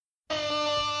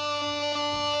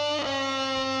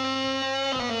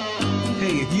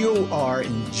Hey, if you are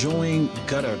enjoying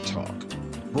Gutter Talk,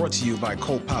 brought to you by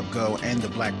Cold Pop Go and the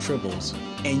Black Tribbles,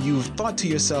 and you've thought to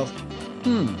yourself,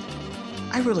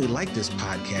 I really like this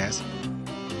podcast,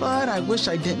 but I wish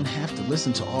I didn't have to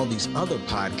listen to all these other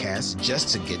podcasts just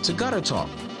to get to Gutter Talk.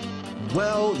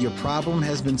 Well, your problem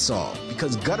has been solved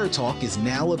because Gutter Talk is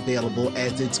now available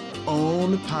as its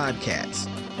own podcast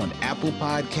on Apple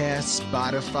Podcasts,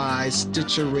 Spotify,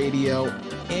 Stitcher Radio,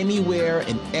 anywhere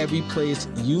and every place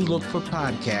you look for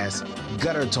podcasts.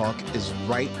 Gutter Talk is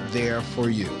right there for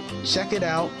you. Check it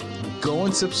out, go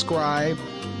and subscribe,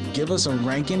 give us a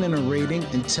ranking and a rating,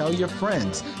 and tell your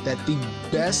friends that the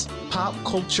best pop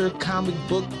culture comic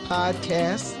book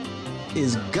podcast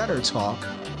is Gutter Talk,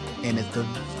 and it's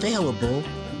available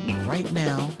right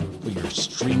now for your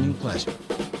streaming pleasure.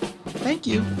 Thank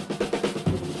you.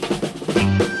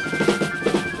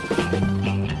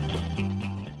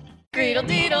 Greedle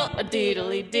deedle, a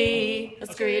deedly dee, a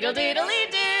screedle deedly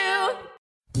doo.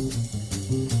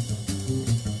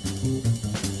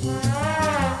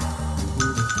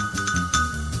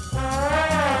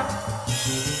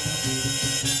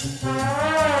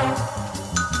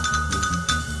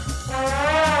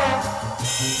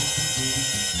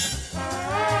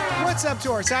 What's up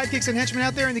to our sidekicks and henchmen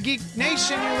out there in the Geek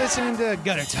Nation? You're listening to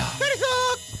Gutter Talk. Gutter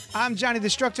Talk! I'm Johnny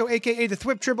Destructo, a.k.a. the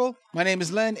Thwip Tribble. My name is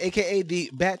Len, a.k.a. the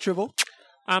Bat Tribble.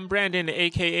 I'm Brandon,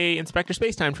 a.k.a. Inspector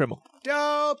Spacetime Tribble.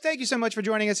 Dope! Thank you so much for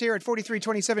joining us here at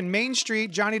 4327 Main Street,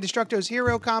 Johnny Destructo's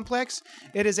Hero Complex.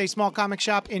 It is a small comic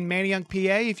shop in Manayunk,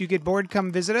 PA. If you get bored,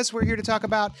 come visit us. We're here to talk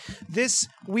about this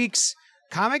week's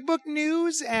comic book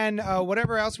news and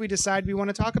whatever else we decide we want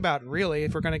to talk about, really,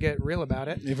 if we're going to get real about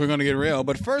it. If we're going to get real.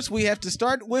 But first, we have to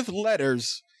start with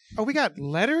letters. Oh, we got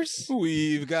letters?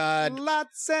 We've got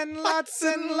Lots and lots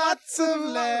and lots of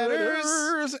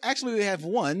letters. Actually, we have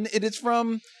one. It is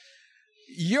from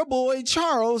your boy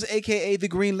Charles, a.k.a. the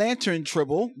Green Lantern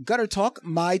Tribble. Gutter Talk,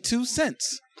 my 2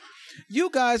 cents. You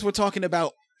guys were talking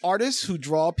about artists who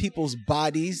draw people's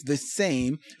bodies the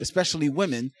same, especially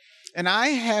women. And I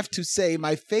have to say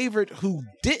my favorite who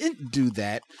didn't do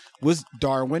that was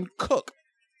Darwin Cook,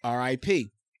 R.I.P.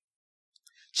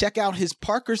 Check out his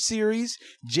Parker series,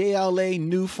 JLA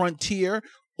New Frontier,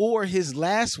 or his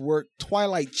last work,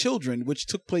 Twilight Children, which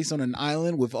took place on an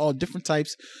island with all different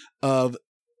types of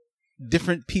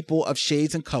different people of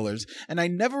shades and colors. And I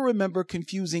never remember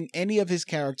confusing any of his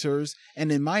characters.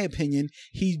 And in my opinion,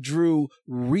 he drew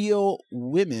real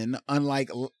women,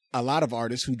 unlike a lot of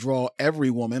artists who draw every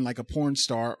woman like a porn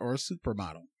star or a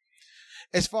supermodel.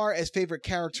 As far as favorite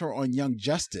character on Young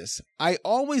Justice, I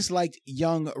always liked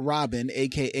Young Robin,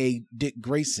 a.k.a. Dick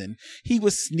Grayson. He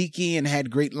was sneaky and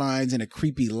had great lines and a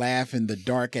creepy laugh in the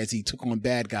dark as he took on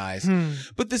bad guys.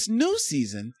 But this new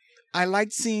season, I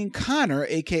liked seeing Connor,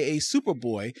 a.k.a.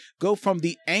 Superboy, go from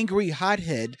the angry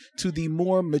hothead to the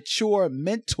more mature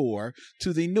mentor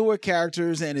to the newer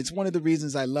characters, and it's one of the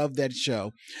reasons I love that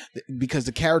show, because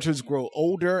the characters grow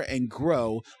older and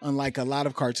grow, unlike a lot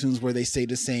of cartoons where they stay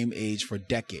the same age for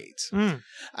decades.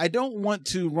 I don't want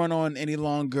to run on any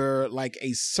longer like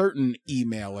a certain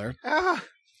emailer,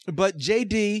 but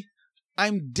JD,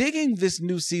 I'm digging this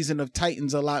new season of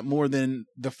Titans a lot more than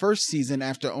the first season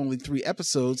after only 3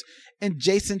 episodes, and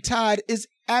Jason Todd is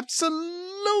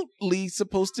absolutely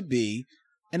supposed to be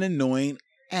an annoying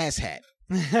asshat.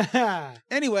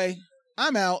 Anyway,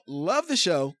 I'm out. Love the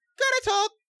show. Gotta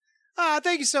talk.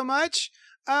 Thank you so much.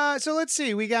 So let's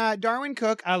see. We got Darwin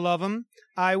Cook. I love him.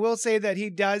 I will say that he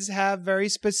does have very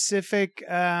specific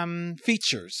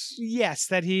Features. yes,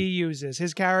 that he uses.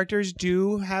 His characters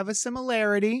do have a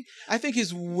similarity. I think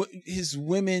his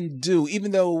women do,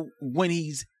 even though when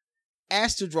he's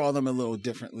asked to draw them a little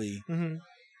differently,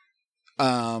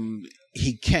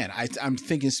 he can. I'm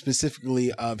thinking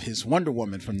specifically of his Wonder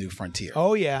Woman from New Frontier.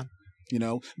 Oh, yeah. You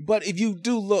know, but if you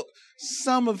do look,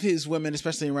 some of his women,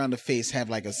 especially around the face, have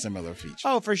like a similar feature.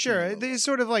 Oh, for sure. It's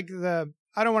sort of like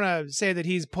I don't want to say that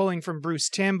he's pulling from Bruce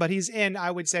Timm, but he's in,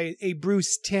 I would say, a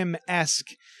Bruce Timm-esque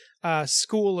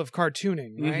school of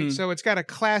cartooning, right? So it's got a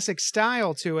classic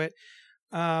style to it,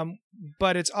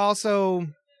 but it's also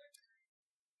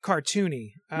cartoony.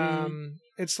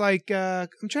 It's like, I'm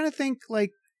trying to think,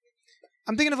 like,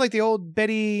 I'm thinking of like the old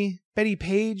Betty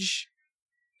Page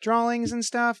drawings and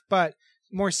stuff, but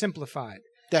more simplified.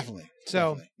 Definitely.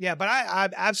 So Definitely. yeah, but I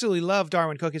absolutely love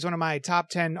Darwin Cook. He's one of my top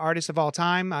 10 artists of all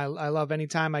time. I love any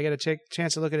time I get a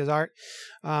chance to look at his art.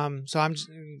 So I'm just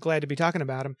glad to be talking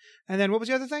about him. And then what was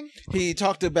the other thing? He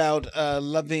talked about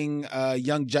loving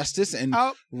Young Justice and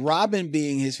Oh, Robin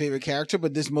being his favorite character,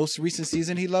 but this most recent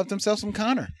season he loved himself some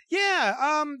Connor.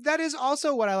 yeah. That is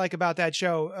also what I like about that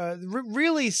show.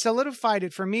 Really solidified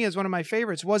it for me as one of my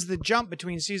favorites was the jump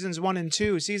between seasons 1 and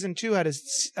 2. Season 2 had a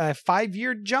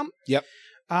 5-year jump. Yep.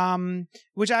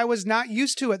 Which I was not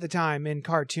used to at the time in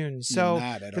cartoons. So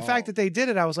Not at the all. fact that they did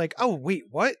it, I was like, oh, wait,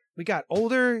 what? We got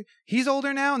older. He's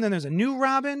older now. And then there's a new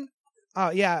Robin. Oh,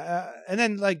 yeah. And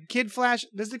then like Kid Flash.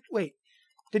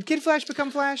 Did Kid Flash become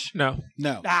Flash? No.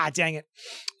 No. Ah, dang it.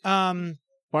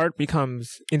 Bart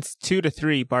becomes, in 2 to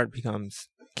 3, Bart becomes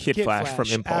Kid Flash from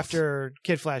Impulse. After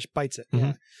Kid Flash bites it.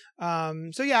 Mhm. Yeah.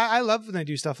 So yeah, I love when they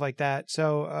do stuff like that.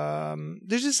 So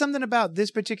there's just something about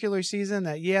this particular season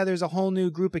that, yeah, there's a whole new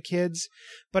group of kids,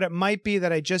 but it might be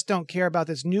that I just don't care about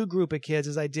this new group of kids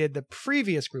as I did the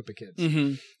previous group of kids.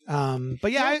 Mm-hmm.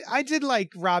 But yeah, I did like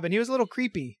Robin. He was a little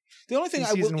creepy. The only thing In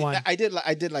I season will, 1. I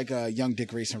did like a young Dick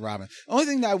Grayson Robin. The only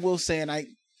thing that I will say, and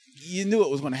you knew it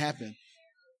was going to happen,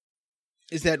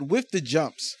 is that with the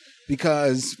jumps,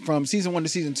 because from season 1 to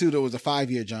season 2 there was a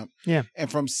 5-year jump, Yeah. and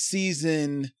from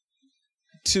season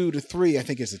 2 to 3 I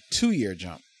think it's a 2-year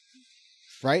jump,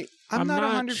 right? I'm I'm not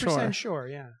not 100% sure.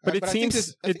 Yeah. But But it I think seems,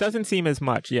 this- I think- it doesn't seem as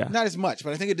much, yeah. Not as much,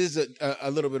 but I think it is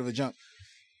a little bit of a jump.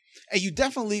 And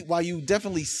while you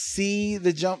definitely see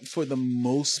the jump for the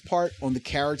most part on the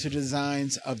character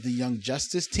designs of the Young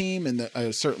Justice team and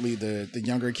certainly the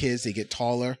younger kids, they get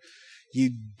taller.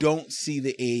 You don't see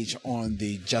the age on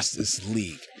the Justice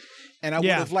League. And I would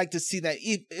Yeah. have liked to see that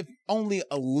if only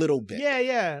a little bit. Yeah,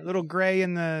 yeah. Little gray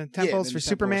in the temples in for the temple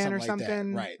or Superman or something like that.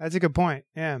 something. Right. That's a good point.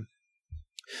 Yeah.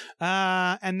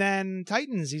 And then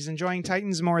Titans. He's enjoying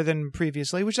Titans more than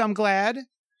previously, which I'm glad.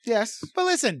 Yes. But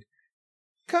listen,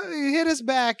 hit us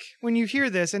back when you hear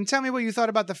this and tell me what you thought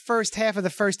about the first half of the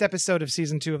first episode of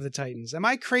season 2 of the Titans. Am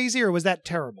I crazy or was that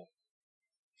terrible?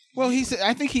 Well,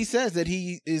 I think he says that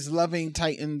he is loving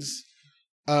Titans.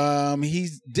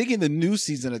 He's digging the new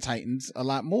season of Titans a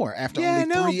lot more after Yeah, only I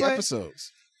know, 3 but-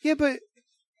 episodes. Yeah, but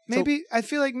maybe I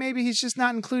feel like maybe he's just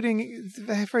not including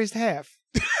the first half.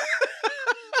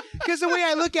 Because the way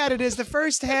I look at it is the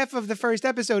first half of the first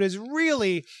episode is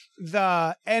really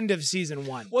the end of season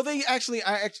 1. Well, they actually,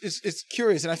 it's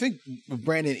curious, and I think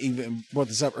Brandon even brought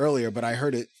this up earlier, but I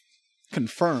heard it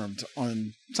confirmed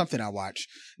on something I watched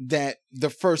that the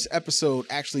first episode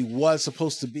actually was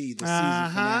supposed to be the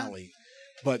season finale,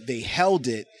 but they held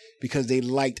it because they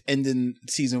liked ending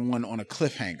season 1 on a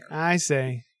cliffhanger. I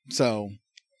say. So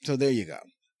there you go.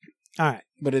 All right.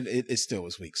 But it still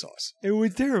was weak sauce. It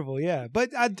was terrible, yeah. But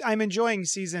I'm enjoying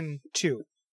season 2,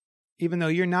 even though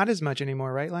you're not as much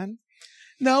anymore, right, Len?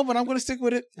 No, but I'm going to stick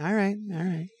with it. All right.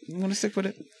 I'm going to stick with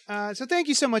it. So thank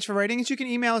you so much for writing us. You can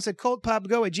email us at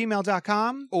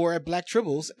cultpopgo@gmail.com. Or at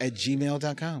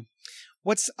blacktribbles@gmail.com.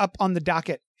 What's up on the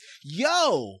docket?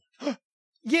 Yo!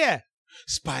 Yeah.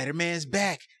 Spider-Man's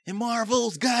back, and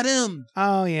Marvel's got him.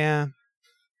 Oh, yeah.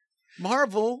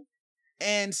 Marvel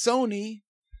and Sony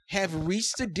have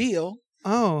reached a deal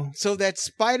Oh. so that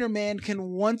Spider-Man can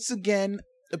once again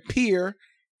appear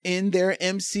in their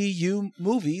MCU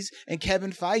movies, and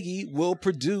Kevin Feige will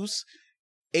produce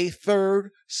a 3rd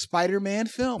Spider-Man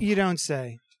film. You don't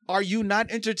say. Are you not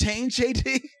entertained,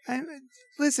 JD?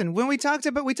 Listen, when we talked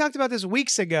about this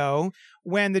weeks ago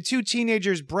when the 2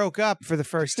 teenagers broke up for the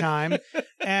first time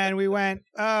and we went,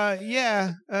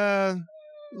 young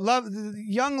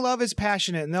love is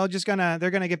passionate and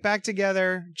they're gonna get back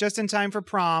together just in time for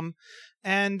prom.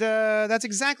 And that's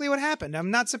exactly what happened. I'm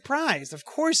not surprised. Of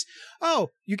course. Oh,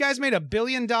 you guys made $1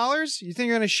 billion? You think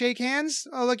you're going to shake hands?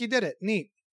 Oh, look, you did it. Neat.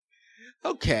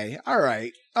 Okay. All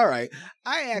right.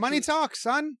 Money talks,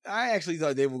 son. I actually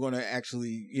thought they were going to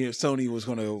Sony was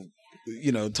going to,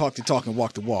 talk the talk and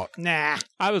walk the walk. Nah.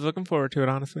 I was looking forward to it,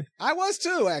 honestly. I was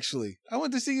too, actually. I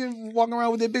wanted to see them walking around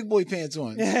with their big boy pants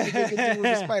on. Like they could do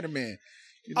with the Spider-Man.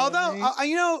 You know Although, what I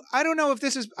mean? I don't know if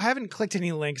this is. I haven't clicked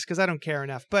any links because I don't care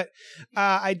enough. But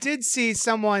I did see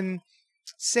someone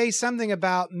say something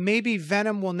about maybe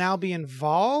Venom will now be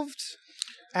involved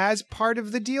as part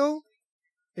of the deal.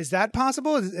 Is that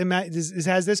possible?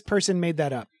 Has this person made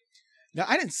that up? Now,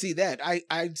 I didn't see that.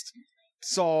 I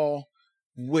saw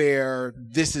where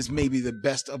this is maybe the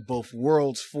best of both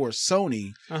worlds for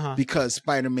Sony because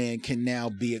Spider-Man can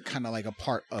now be kind of like a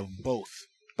part of both.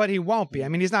 But he won't be. I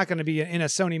mean, he's not going to be in a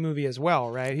Sony movie as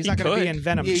well, right? He's He not going to be could. in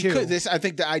Venom Yeah, he 2. could. I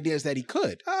think the idea is that he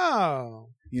could, Oh.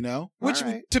 which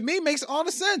right. to me makes all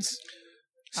the sense.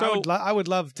 So I would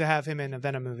love to have him in a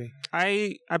Venom movie.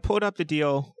 I pulled up the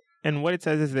deal, and what it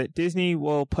says is that Disney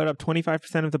will put up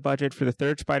 25% of the budget for the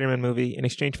third Spider-Man movie in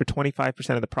exchange for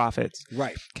 25% of the profits.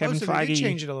 Right. Kevin so Feige they did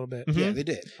change it a little bit. Mhm. Yeah, they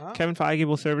did. Oh. Kevin Feige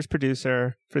will serve as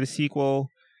producer for the sequel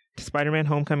to Spider-Man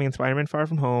Homecoming and Spider-Man Far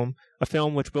From Home, a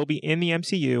film which will be in the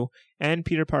MCU, and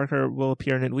Peter Parker will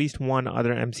appear in at least one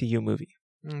other MCU movie.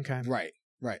 Okay. Right.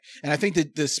 Right. And I think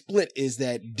that the split is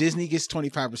that Disney gets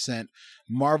 25%,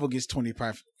 Marvel gets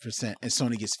 25%, and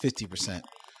Sony gets 50%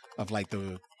 of like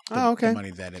the money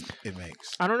that it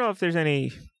makes. I don't know if there's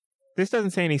any... This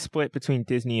doesn't say any split between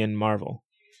Disney and Marvel.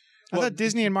 I thought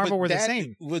Disney and Marvel were the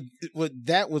same.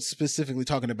 That was specifically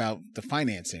talking about the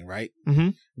financing, right? Mm-hmm.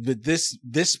 But this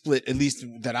split, at least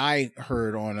that I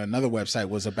heard on another website,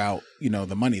 was about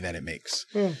the money that it makes.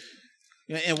 Mm.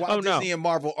 And while Disney and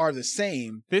Marvel are the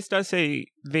same, this does say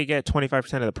they get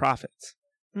 25% of the profits.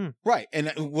 Right.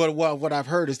 And what I've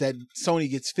heard is that Sony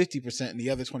gets 50% and the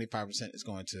other 25% is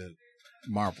going to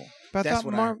Marvel. But That's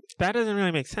what that doesn't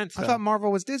really make sense, though. I thought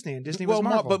Marvel was Disney and Disney was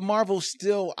Marvel. But Marvel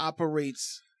still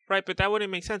operates... Right, but that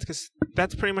wouldn't make sense because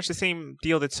that's pretty much the same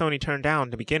deal that Sony turned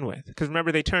down to begin with. Because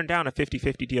remember, they turned down a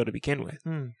 50-50 deal to begin with.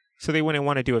 So they wouldn't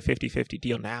want to do a 50-50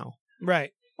 deal now.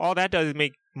 Right. All that does is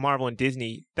make Marvel and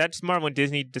Disney... That's Marvel and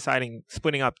Disney deciding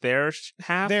splitting up their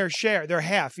half. Their share. Their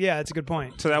half. Yeah, that's a good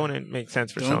point. So that wouldn't make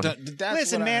sense for Sony.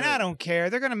 Listen, man, I don't care.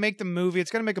 They're going to make the movie.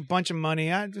 It's going to make a bunch of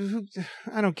money. I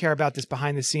don't care about this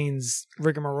behind-the-scenes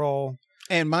rigmarole.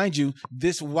 And mind you,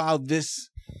 while this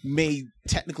may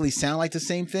technically sound like the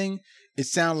same thing, it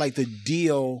sounded like the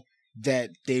deal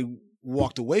that they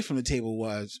walked away from the table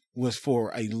was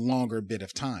for a longer bit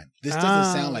of time. This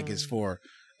doesn't sound like it's for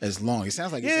as long. It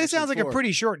sounds like it sounds like a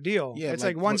pretty short deal. Yeah, it's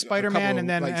like one Spider-Man and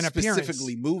then an appearance.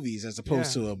 Specifically movies as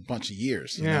opposed to a bunch of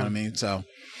years. You know what I mean? So,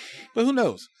 but who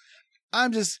knows?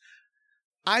 Like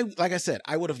I said,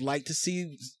 I would have liked to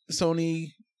see a Sony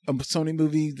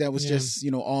movie that was just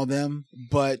all them,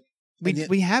 but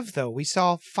we have though. We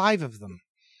saw 5 of them.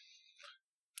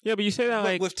 Yeah, but you say that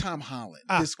like with Tom Holland,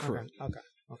 this crew. Okay.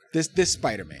 This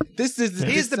Spider-Man. He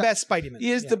is the best Spider-Man.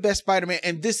 He is the best Spider-Man,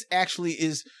 and this actually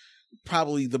is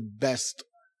probably the best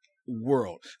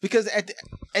world. Because at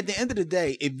the end of the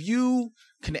day, if you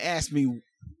can ask me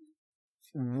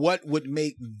what would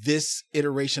make this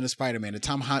iteration of Spider-Man, the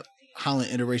Tom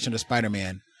Holland iteration of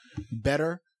Spider-Man,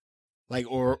 better, like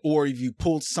or if you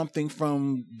pulled something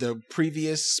from the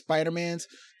previous Spider-Mans,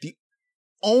 the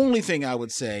only thing I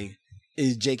would say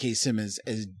is J.K. Simmons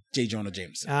as J. Jonah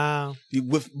Jameson.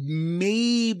 With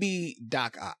maybe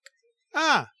Doc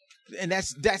Ock. And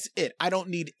that's it. I don't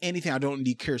need anything. I don't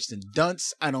need Kirsten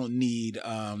Dunst. I don't need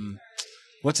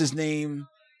what's his name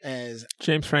as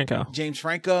James Franco.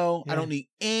 Yeah. I don't need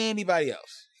anybody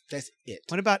else. That's it.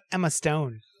 What about Emma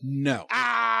Stone? No.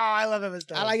 I love Emma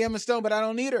Stone. I like Emma Stone, but I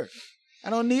don't need her.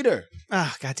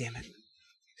 God damn it.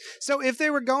 So if they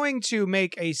were going to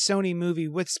make a Sony movie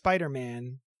with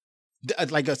Spider-Man,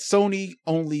 like a Sony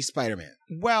only Spider-Man.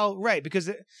 Well, right, because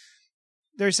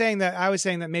they're saying that I was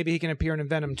saying that maybe he can appear in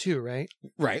Venom 2, right?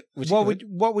 Right.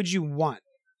 What would you want?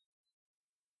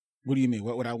 What do you mean?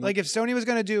 What would I want? Like if Sony was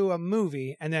going to do a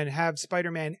movie and then have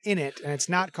Spider-Man in it and it's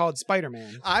not called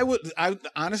Spider-Man. I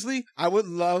honestly would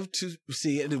love to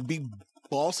see it. It would be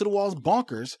balls to the walls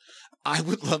bonkers. I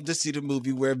would love to see the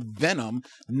movie where Venom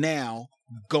now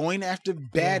going after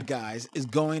bad guys is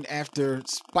going after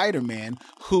Spider-Man,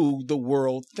 who the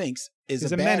world thinks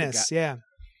is a bad menace. Guy. Yeah.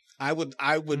 I would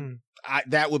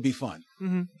that would be fun.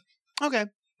 Mm-hmm. Okay.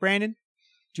 Brandon,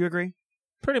 do you agree?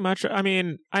 Pretty much. I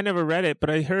mean, I never read it,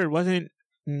 but I heard wasn't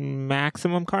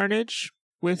Maximum Carnage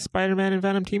with Spider-Man and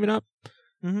Venom teaming up?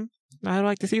 Mm-hmm. I'd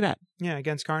like to see that. Yeah,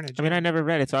 against Carnage. I mean, I never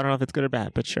read it, so I don't know if it's good or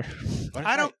bad, but sure.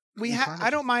 I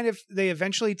don't mind if they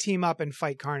eventually team up and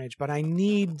fight Carnage, but I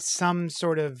need some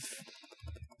sort of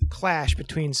clash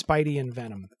between Spidey and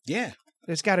Venom. Yeah.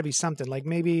 There's got to be something. Like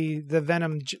maybe the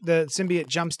symbiote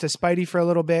jumps to Spidey for a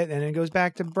little bit and then goes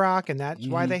back to Brock, and that's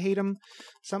why they hate him.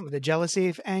 Something, the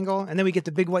jealousy angle. And then we get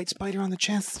the big white spider on the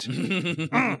chest.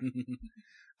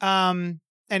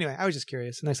 Anyway, I was just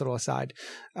curious. Nice little aside.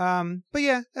 But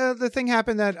yeah, the thing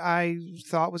happened that I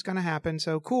thought was going to happen.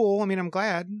 So cool. I mean, I'm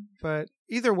glad. But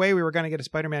either way, we were going to get a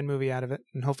Spider-Man movie out of it,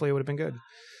 and hopefully it would have been good.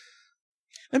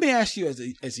 Let me ask you, as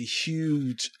a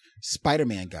huge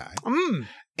Spider-Man guy,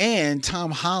 and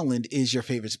Tom Holland is your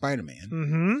favorite Spider-Man.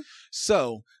 Mm-hmm.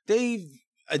 So they've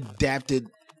adapted,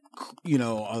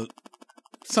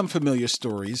 some familiar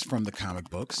stories from the comic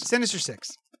books. Sinister Six.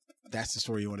 That's the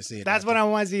story you want to see. That's what I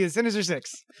want to see is Sinister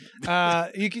Six.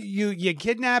 You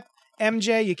kidnap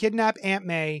MJ, you kidnap Aunt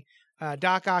May,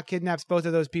 Doc Ock kidnaps both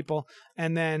of those people,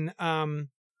 and then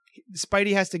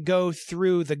Spidey has to go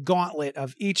through the gauntlet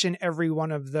of each and every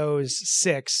one of those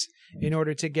 6 in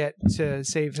order to get to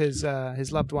save his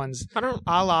loved ones. I don't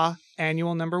A la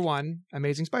annual #1,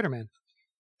 Amazing Spider-Man.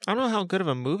 know how good of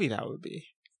a movie that would be.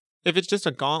 If it's just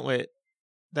a gauntlet,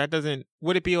 that doesn't.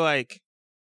 Would it be like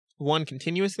one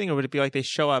continuous thing, or would it be like they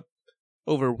show up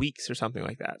over weeks or something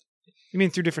like that? You mean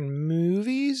through different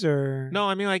movies or? No,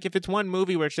 I mean like if it's one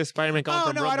movie where it's just Spider-Man going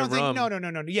from room I don't to room.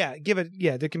 think. No. Yeah, give it.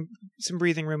 Yeah, there can some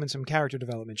breathing room and some character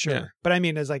development. Sure, Yeah. but I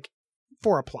mean, as like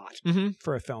for a plot Mm-hmm.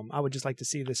 for a film, I would just like to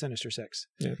see the Sinister Six.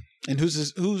 And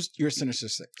who's your Sinister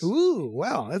Six? Ooh,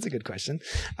 well, that's a good question.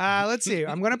 Let's see.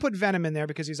 I'm going to put Venom in there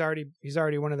because he's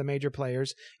already one of the major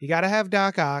players. You got to have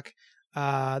Doc Ock,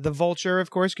 the Vulture, of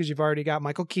course, because you've already got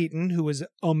Michael Keaton, who was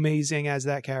amazing as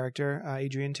that character,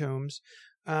 Adrian Toomes.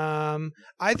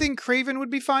 I think Kraven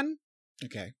would be fun.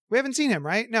 Okay. We haven't seen him,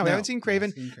 right? No, we haven't seen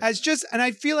Kraven. And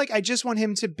I feel like I just want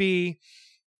him to be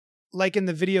like in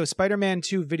the Spider-Man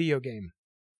 2 video game.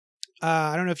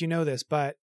 I don't know if you know this,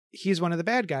 but he's one of the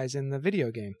bad guys in the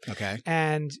video game. Okay.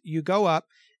 And you go up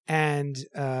and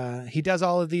he does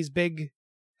all of these big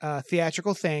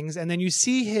theatrical things. And then you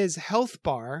see his health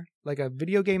bar, like a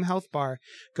video game health bar,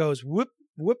 goes whoop,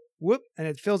 whoop, whoop, and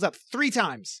it fills up 3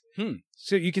 times.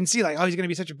 So you can see like, oh, he's going to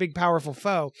be such a big, powerful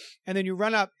foe. And then you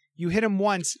run up, you hit him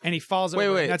once, and he falls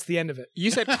over. Wait. And that's the end of it. You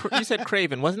said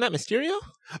Kraven, wasn't that Mysterio?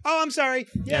 Oh, I'm sorry.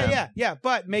 Yeah.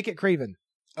 But make it Kraven.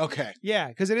 Okay. Yeah,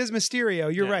 because it is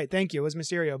Mysterio. You're Yeah. right. Thank you. It was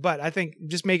Mysterio. But I think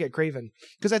just make it Kraven.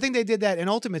 Because I think they did that in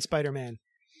Ultimate Spider-Man,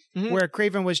 Mhm. where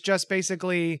Kraven was just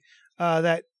basically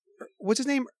that. What's his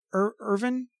name?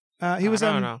 Irvin? He was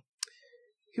I don't know.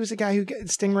 He was the guy who got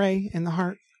Stingray in the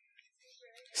heart.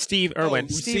 Steve Irwin.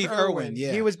 Oh, Steve Irwin,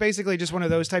 yeah. He was basically just one of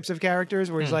those types of characters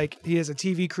where he's like, he has a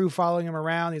TV crew following him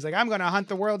around. He's like, I'm going to hunt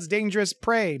the world's dangerous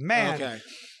prey, man. Okay.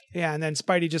 Yeah, and then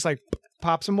Spidey just like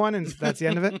pops him one, and that's the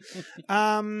end of it.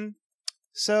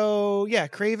 So yeah,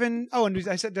 Kraven. Oh, and did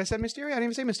I say Mysterio? I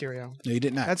didn't even say Mysterio. No, you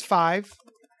did not. That's 5,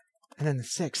 and then the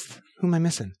 6th. Who am I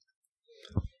missing?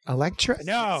 Electro?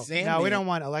 No, Sandman. no, we don't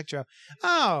want Electro.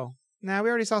 Oh, no, we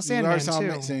already saw You Sandman already saw too.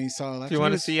 you saw Do you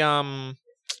want to see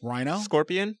Rhino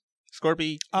Scorpion?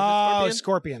 Scorpion? Oh,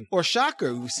 Scorpion. or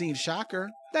Shocker? We've seen Shocker.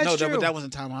 That's no, true. that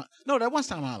wasn't Tom Holland. No, that was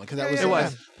Tom Holland because that Yeah,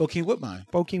 was yeah, Bokeem Woodbine.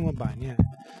 Bokeem Woodbine.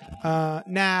 Yeah.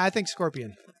 Nah, I think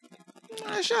Scorpion.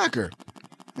 Shocker.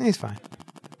 He's fine.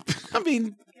 I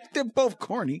mean, they're both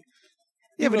corny.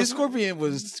 Yeah, but his Scorpion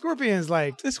was Scorpion's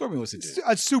like the Scorpion was a dude.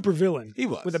 a super villain. He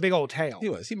was with a big old tail. He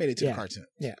was. He made it to Yeah. the cartoon.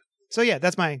 So yeah,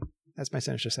 that's my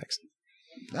Sinister Six.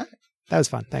 All right. That was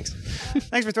fun. Thanks.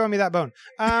 Thanks for throwing me that bone.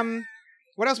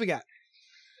 What else we got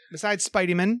besides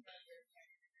Spideyman?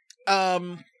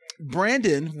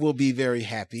 Brandon will be very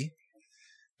happy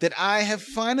that I have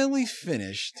finally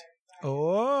finished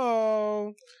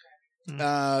Oh,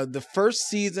 the first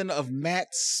season of Matt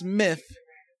Smith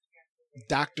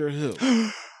Doctor Who.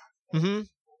 Mm-hmm.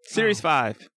 Series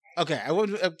 5. Okay,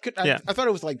 Yeah. I thought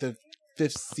it was like the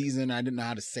 5th season. I didn't know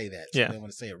how to say that. So Yeah. I didn't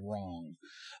want to say it wrong.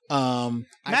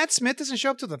 Matt Smith doesn't show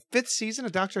up to the 5th season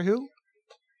of Doctor Who.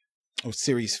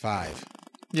 Series 5.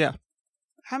 Yeah.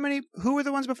 How many? Who were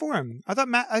the ones before him? I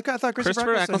thought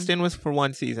Christopher Eccleston was for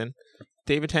 1 season.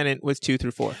 David Tennant was 2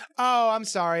 through 4. Oh, I'm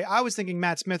sorry. I was thinking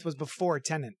Matt Smith was before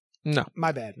Tennant. No.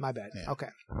 My bad. Yeah. Okay.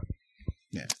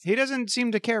 Yeah. He doesn't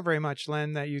seem to care very much,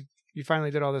 Len, that you finally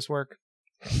did all this work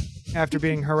after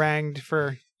being harangued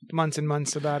for months and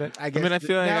months about it. I I guess. mean, I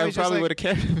feel like now I he's just probably like- would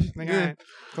have cared. Like, all right,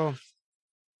 cool.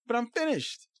 but I'm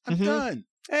finished. I'm Mhm. done.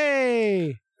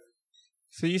 Hey.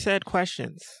 So you said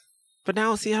questions. But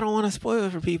now, see, I don't want to spoil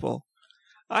it for people.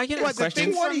 I can What, ask the questions.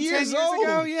 thing from 20 10 years years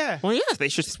ago? old. Yeah. Well, yes, they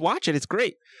should just watch it. It's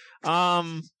great. What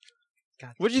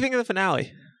did you think of the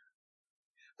finale?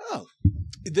 Oh,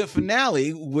 the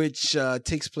finale, which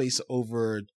takes place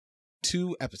over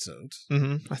 2 episodes.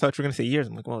 Mm-hmm. I thought you were going to say years.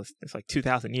 I'm like, well, it's like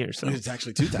 2,000 years. So. It's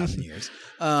actually 2,000 years,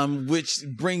 which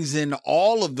brings in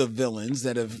all of the villains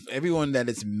everyone that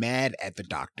is mad at the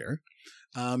Doctor,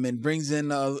 and brings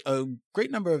in a great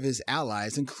number of his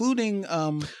allies, including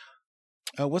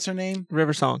what's her name?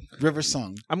 River Song. River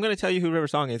Song. I'm going to tell you who River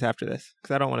Song is after this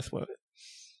because I don't want to spoil it.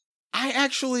 I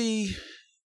actually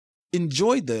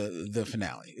enjoyed the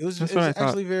finale. It was That's what I thought.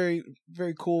 actually very,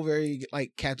 very cool, very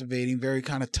like captivating, very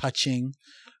kind of touching.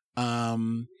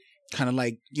 Kind of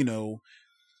like,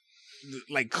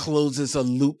 like closes a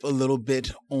loop a little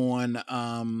bit on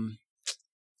A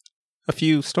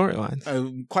few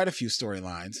storylines. quite a few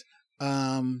storylines.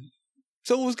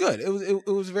 So it was good. It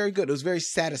was very good. It was very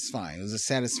satisfying. It was a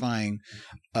satisfying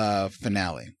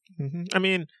finale. I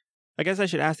mean, I guess I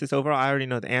should ask this overall. I already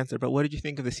know the answer, but what did you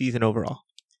think of the season overall?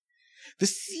 The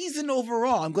season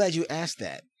overall, I'm glad you asked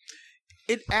that.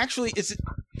 It actually is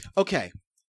okay.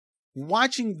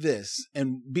 Watching this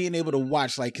and being able to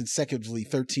watch like consecutively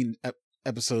 13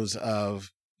 episodes of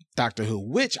Doctor Who,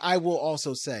 which I will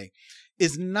also say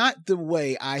is not the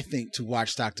way I think to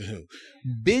watch Doctor Who.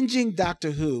 Binging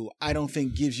Doctor Who, I don't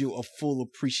think gives you a full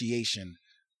appreciation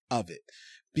of it,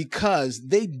 because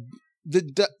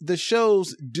the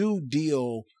shows do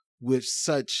deal with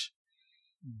such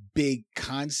big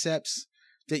concepts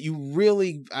that you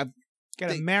really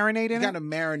Gotta marinate in it. Gotta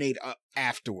marinate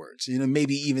afterwards.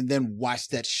 Maybe even then watch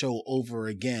that show over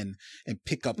again and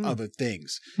pick up other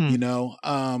things.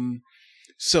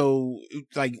 So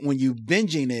like when you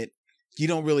binging it, you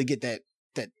don't really get that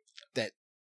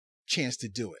chance to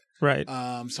do it. Right.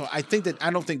 So I think that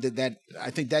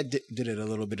did it a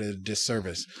little bit of a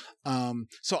disservice.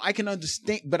 So I can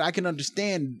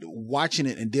understand watching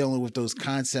it and dealing with those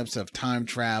concepts of time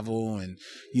travel and,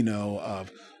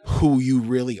 of who you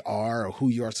really are or who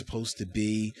you are supposed to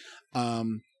be. I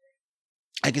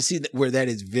can see where that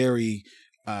is very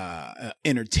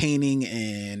entertaining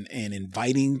and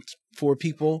inviting for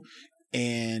people.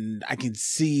 And I can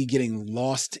see getting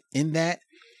lost in that.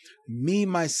 Me,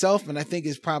 myself, and I think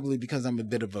it's probably because I'm a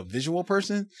bit of a visual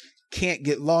person, can't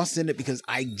get lost in it because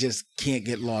I just can't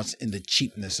get lost in the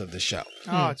cheapness of the show.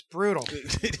 Oh, it's brutal.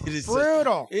 It is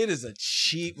brutal. It is a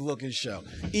cheap looking show.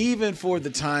 Even for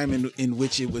the time in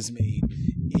which it was made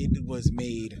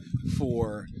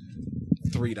for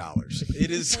 $3.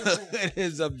 It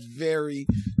is a very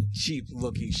cheap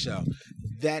looking show.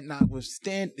 That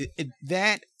notwithstanding,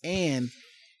 that and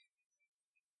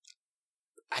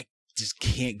I just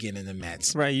can't get into Matt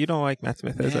Smith. Right, you don't like Matt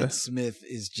Smith. Matt Smith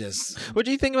is just. What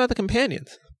do you think about the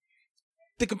companions?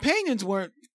 The companions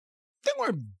weren't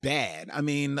bad. I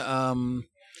mean,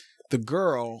 the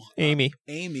girl Amy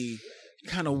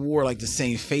kind of wore like the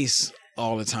same face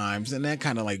all the times, and that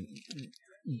kind of like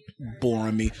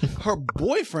boring me. Her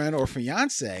boyfriend or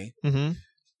fiance. Mm-hmm.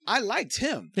 I liked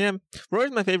him. Yeah, Roy's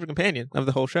my favorite companion of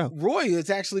the whole show. Roy is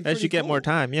actually pretty as you get cool. more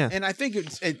time, yeah. And I think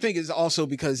it's also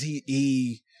because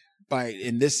he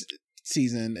in this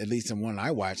season, at least in one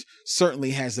I watched,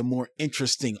 certainly has a more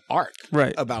interesting arc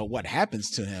about what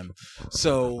happens to him.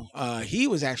 So he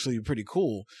was actually pretty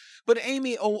cool. But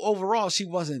Amy, overall, she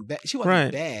wasn't bad. She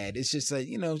wasn't bad. It's just like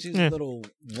she's a little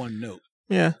one note.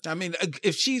 Yeah. I mean,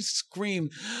 if she screamed,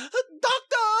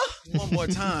 "Doctor!" one more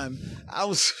time, I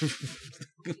was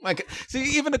like,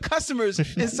 see, even the customers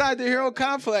inside the Hero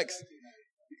Complex,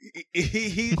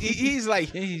 he's like,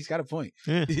 he's got a point.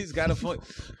 Yeah. He's got a point.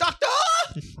 Doctor!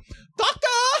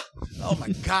 Oh my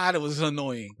God, it was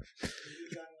annoying.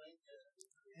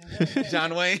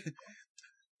 John Wayne?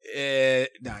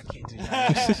 No, I can't do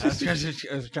that.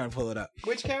 I was trying to pull it up.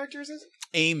 Which character is this?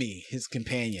 Amy, his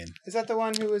companion. Is that the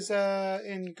one who was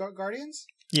in Guardians?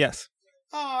 Yes.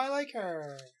 Oh, I like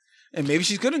her. And maybe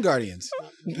she's good in Guardians.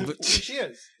 But she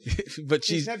is. But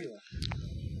she's Nebula.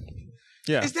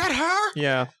 Yeah. Is that her?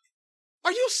 Yeah.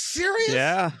 Are you serious?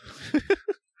 Yeah.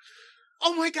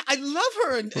 Oh my God, I love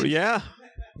her. And yeah.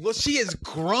 Well, she has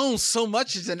grown so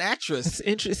much as an actress.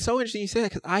 It's so interesting you say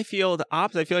that because I feel the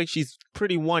opposite. I feel like she's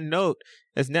pretty one note.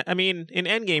 I mean, in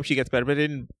Endgame she gets better, but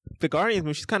in the Guardians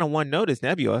movie she's kind of one note as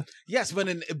Nebula. Yes, but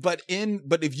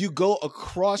if you go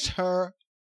across her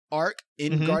arc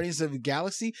in Guardians of the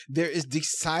Galaxy, there is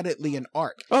decidedly an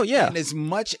arc. Oh yeah. And as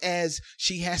much as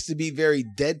she has to be very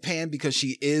deadpan because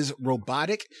she is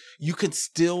robotic, you can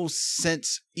still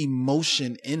sense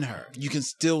emotion in her. You can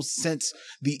still sense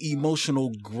the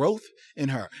emotional growth in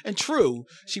her. And true,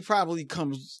 she probably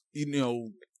comes,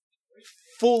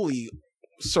 fully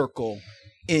circle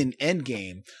in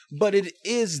Endgame, but it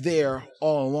is there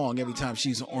all along every time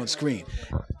she's on screen.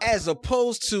 As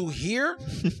opposed to here,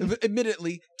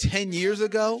 admittedly, 10 years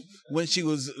ago, when she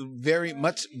was very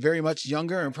much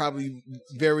younger and probably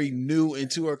very new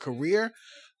into her career,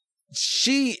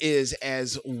 she is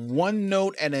as one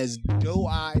note and as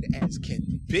doe-eyed as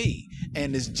can be.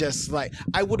 And it's just like,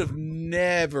 I would have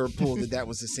never pulled that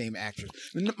was the same actress.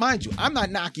 Mind you, I'm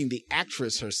not knocking the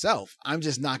actress herself. I'm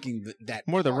just knocking that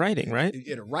more the writing, right?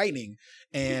 The writing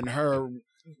and her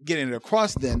getting it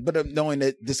across then, but knowing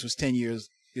that this was 10 years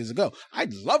ago. I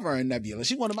love her in Nebula.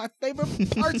 She's one of my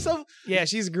favorite parts of. Yeah,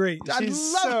 she's great.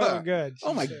 She's love her. Good.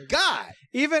 Oh my God.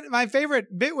 Even my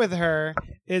favorite bit with her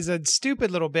is a stupid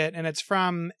little bit, and it's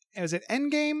from, was it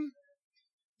Endgame?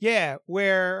 Yeah,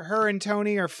 where her and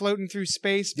Tony are floating through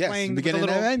space playing the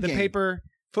paper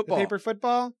football. The paper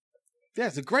football. Yeah,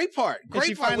 it's a great part.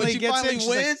 Great part. Finally when she gets finally it,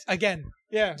 wins. like, again.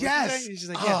 Yeah. Yes. She's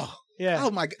like, yeah. Oh. Yeah.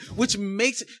 Oh my God. Which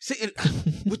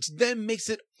then makes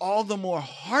it all the more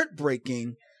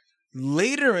heartbreaking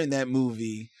later in that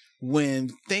movie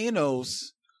when Thanos,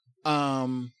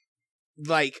 kind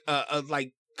of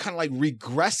like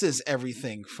regresses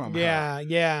everything from her.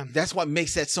 Yeah. That's what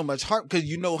makes that so much hard because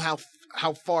you know how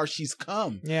far she's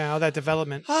come. Yeah, all that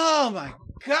development. Oh my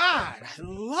God, I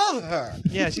love her.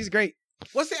 Yeah, she's great.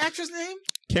 What's the actress name?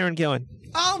 Karen Gillan.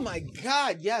 Oh my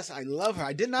God, yes, I love her.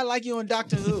 I did not like you in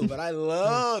Doctor Who, but I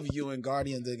love you in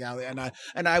Guardians of the Galaxy,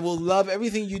 and I will love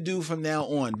everything you do from now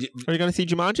on. Are you going to see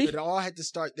Jumanji? It all had to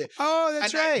start there. Oh,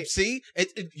 that's And right. See,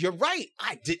 you're right.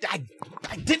 I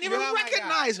didn't even Oh my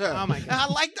recognize her. Oh my God.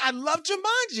 And I love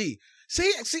Jumanji.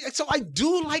 See, so I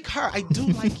do like her. I do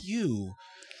like you.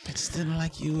 I just didn't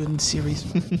like you in series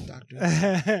 5,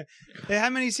 Doctor. How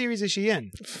many series is she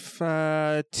in?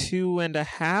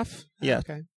 2.5. Yeah.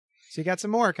 Okay. So you got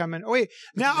some more coming. Oh, wait.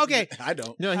 Now, okay. I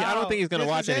don't. No, I don't think he's going to this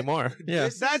watch was it? anymore. Yeah.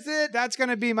 That's it. That's going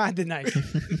to be my nice.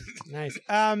 Nice.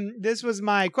 This was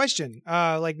my question.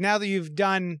 Like now that you've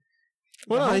done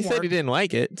Well, the he said homework- he didn't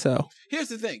like it, so. Here's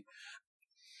the thing.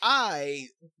 I,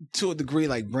 to a degree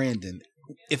like Brandon,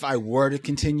 if I were to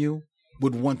continue,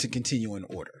 would want to continue in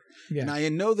order. Yeah. And I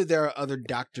know that there are other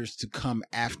doctors to come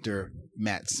after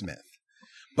Matt Smith.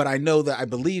 But I know that I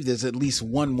believe there's at least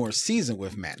one more season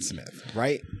with Matt Smith,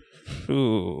 right?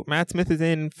 Ooh, Matt Smith is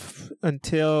in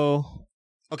until.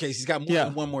 Okay, so he's got more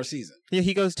than one more season. Yeah,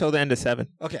 he goes till the end of 7.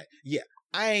 Okay, yeah.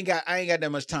 I ain't got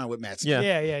that much time with Matt Smith.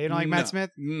 Yeah. Yeah. You don't like Matt Smith?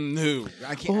 No.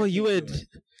 I can't. Oh, I you can't would. do it.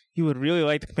 You would really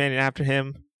like the companion after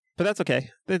him, but that's okay.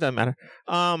 It doesn't matter.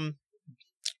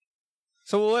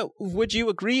 So would you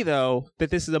agree though that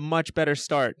this is a much better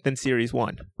start than Series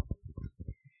 1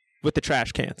 with the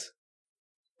trash cans?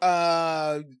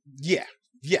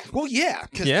 Yeah. Well, yeah,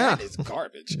 because Yeah. that is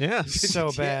garbage. Yeah. So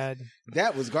Yeah, bad.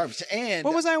 that was garbage. And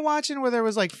What was I watching where there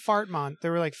was like fart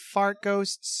There were like fart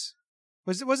ghosts.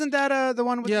 Wasn't that the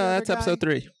one with the Yeah, other that's guy? episode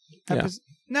 3. Yeah.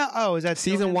 No, oh, is that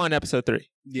still Season him? 1, episode 3. With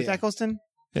yeah, Eccleston?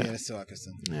 yeah, that's still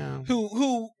Eccleston. No.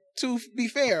 Who, to be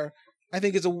fair, I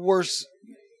think is a worse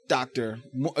doctor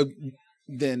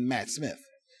than Matt Smith.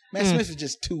 Matt Smith is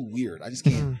just too weird. I just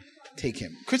can't take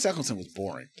him. Chris Eccleston was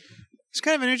boring. It's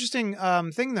kind of an interesting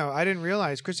thing, though. I didn't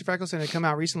realize Christopher Eccleston had come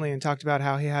out recently and talked about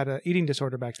how he had an eating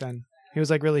disorder back then. He was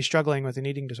like really struggling with an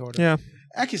eating disorder. Yeah.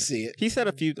 I can see it. He said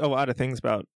a lot of things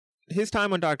about his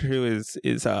time on Doctor Who is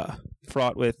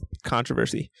fraught with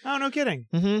controversy. Oh, no kidding.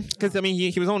 Because I mean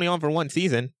he was only on for 1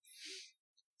 season,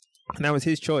 and that was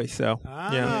his choice. So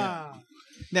yeah.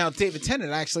 Now, David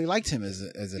Tennant, I actually liked him as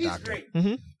a doctor.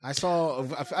 Great.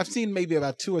 I've seen maybe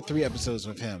about 2 or 3 episodes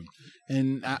with him,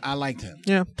 and I liked him.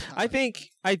 Yeah,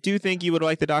 I do think you would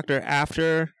like the Doctor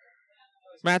after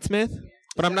Matt Smith,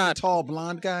 but I'm not. The tall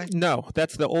blonde guy. No,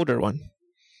 that's the older one,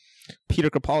 Peter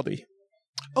Capaldi.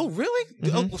 Oh, really?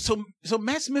 Mhm. Oh, so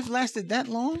Matt Smith lasted that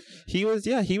long? He was.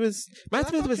 Matt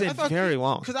Smith was in very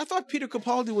long. Because I thought Peter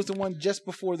Capaldi was the one just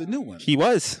before the new one. He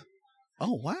was.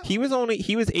 Oh, wow. He was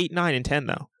 8, 9, and 10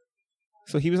 though,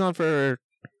 so he was on for.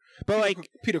 But like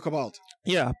Peter Capaldi.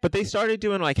 yeah, but they started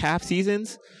doing like half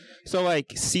seasons. So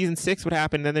like season 6 would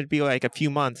happen, then there'd be like a few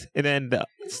months, and then the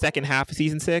second half of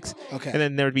season 6, Okay. and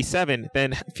then there would be 7,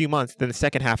 then a few months, then the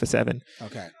second half of 7.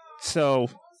 Okay. So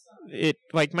it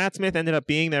like Matt Smith ended up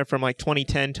being there from like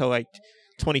 2010 to like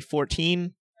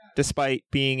 2014, despite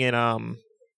being in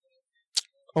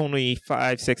only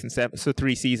 5, 6, and 7, so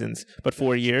 3 seasons, but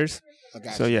 4 years. I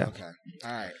got So, you. yeah. Okay.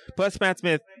 All right. Plus Matt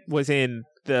Smith was in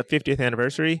the 50th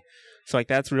anniversary, so like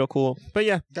that's real cool. But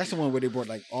yeah, That's the one where they brought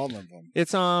like all of them,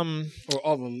 it's or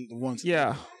all the ones.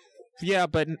 yeah,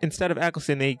 but instead of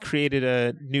Eccleston, they created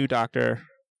a new Doctor,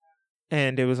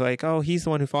 and it was like, oh, he's the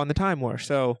one who fought in the Time War.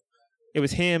 So it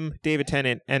was him, David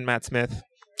Tennant, and Matt Smith.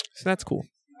 So that's cool.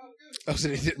 Oh, so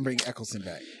they didn't bring Eccleston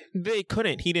back. They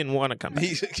couldn't. He didn't want to come back.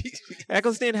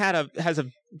 Eccleston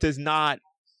does not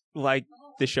like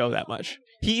the show that much.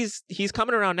 He's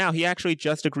coming around now. He actually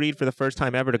just agreed for the first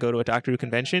time ever to go to a Doctor Who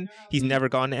convention. He's never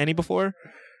gone to any before.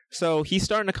 So he's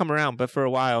starting to come around, but for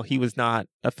a while he was not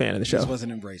a fan of the show. Just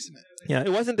wasn't embracing it. Yeah,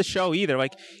 it wasn't the show either.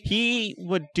 Like he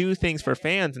would do things for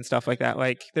fans and stuff like that.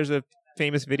 Like there's a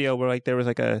famous video where like there was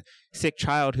like a sick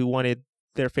child who wanted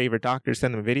their favorite doctor to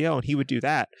send them a video, and he would do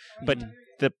that. But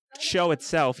the show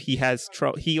itself, he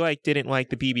like didn't like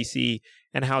the BBC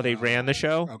and how they ran the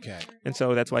show, Okay. and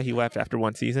so that's why he left after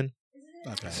 1 season.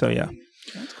 Okay. So yeah.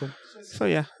 That's cool. So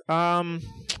yeah. Trying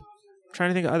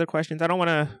to think of other questions. I don't want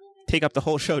to take up the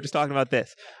whole show just talking about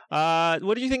this.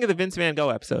 What did you think of the Vince Van Gogh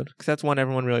episode? Because that's one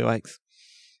everyone really likes.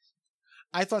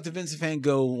 I thought the Vincent Van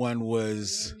Gogh one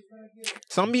was.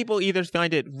 Some people either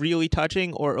find it really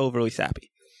touching or overly sappy.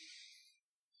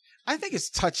 I think it's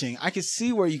touching. I can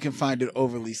see where you can find it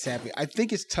overly sappy. I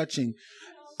think it's touching.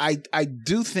 I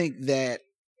do think that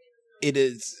it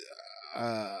is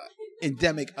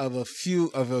endemic of a few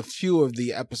of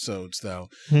the episodes, though,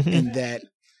 in that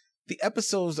the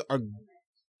episodes are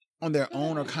on their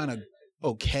own are kind of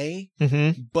okay,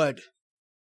 but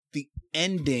the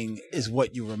ending is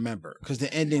what you remember, because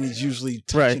the ending is usually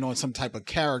touching on some type of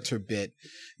character bit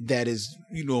that is,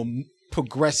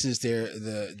 progresses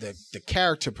the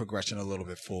character progression a little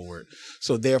bit forward.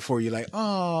 So therefore you're like,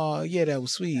 oh yeah, that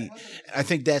was sweet. I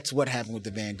think that's what happened with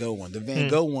the Van Gogh one. The Van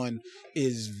Gogh one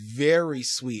is very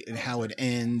sweet in how it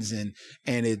ends, and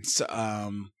it's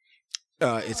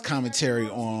commentary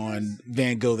on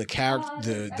Van Gogh, the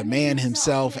character, the man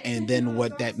himself, and then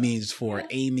what that means for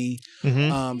Amy.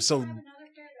 So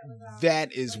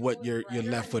that is what you're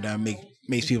left with.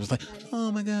 Makes people like,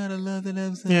 oh my God, I love that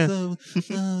episode.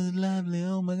 So lovely.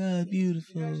 Oh my God,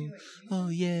 beautiful. Oh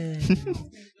yeah,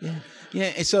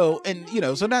 yeah. And so,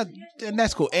 so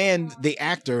that's cool. And the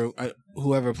actor,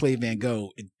 whoever played Van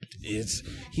Gogh,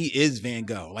 he is Van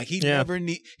Gogh. Like he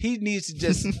needs to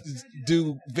just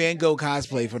do Van Gogh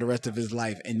cosplay for the rest of his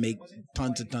life and make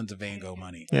tons and tons of Van Gogh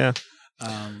money. Yeah.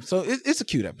 So it's a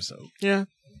cute episode. Yeah.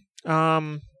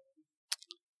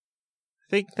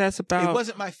 I think that's about. It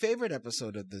wasn't my favorite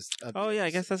episode of this. I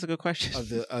guess that's a good question. Of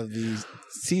the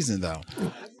season, though,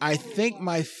 I think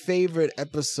my favorite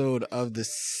episode of the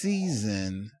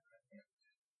season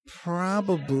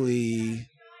probably,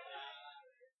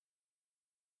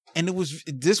 and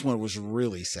this one was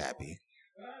really sappy,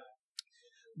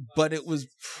 but it was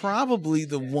probably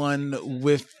the one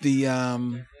with the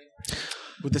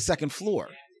second floor.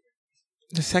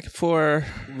 The second floor.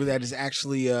 That is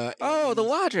actually the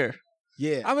Lodger.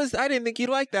 Yeah, I didn't think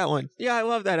you'd like that one. Yeah, I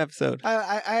love that episode.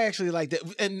 I actually liked it,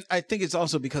 and I think it's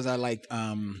also because I liked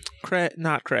Craig,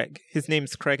 not Craig. His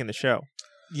name's Craig in the show.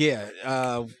 Yeah.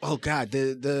 Oh God,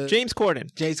 the James Corden.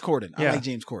 James Corden. I like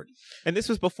James Corden. And this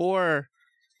was before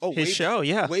his show.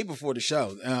 Yeah, way before the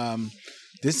show.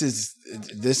 This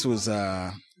was.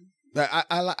 I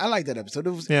like that episode.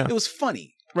 It was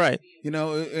funny, right?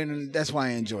 And that's why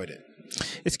I enjoyed it.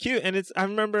 It's cute, and I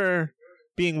remember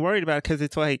being worried about it because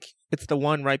it's the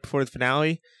one right before the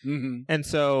finale, and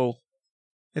so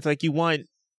it's like you want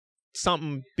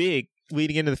something big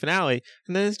leading into the finale,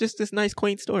 and then it's just this nice,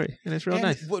 quaint story, and it's real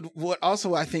nice. What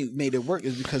also I think made it work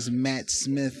is because Matt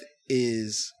Smith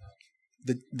is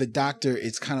the doctor.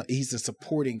 It's he's a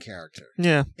supporting character.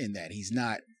 Yeah, in that he's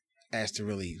not asked to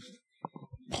really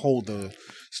hold the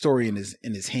story in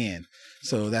his hand.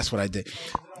 So that's what I did.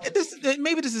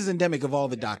 Maybe this is endemic of all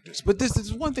the doctors, but this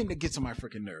is one thing that gets on my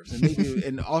freaking nerves, and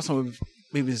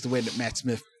maybe it's the way that Matt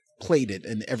Smith played it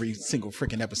in every single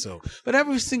freaking episode. But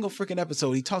every single freaking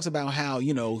episode, he talks about how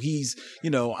he's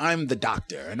I'm the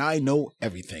doctor and I know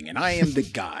everything and I am the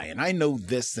guy and I know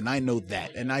this and I know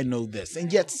that and I know this,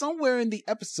 and yet somewhere in the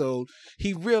episode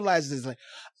he realizes like,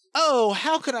 oh,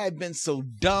 how could I have been so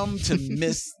dumb to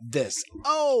miss this?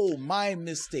 Oh, my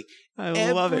mistake.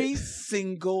 I love it. Every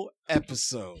single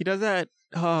episode. He does that.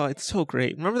 Oh, it's so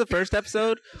great. Remember the first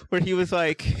episode where he was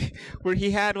like, where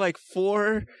he had like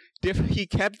 4 different, he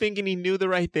kept thinking he knew the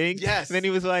right thing. Yes. And then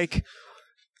he was like,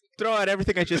 throw out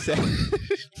everything I just said.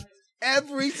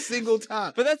 Every single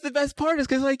time. But that's the best part is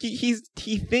because like he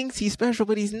thinks he's special,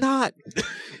 but he's not.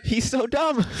 He's so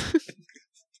dumb.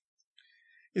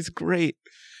 It's great.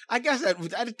 I guess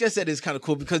that is kind of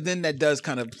cool, because then that does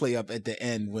kind of play up at the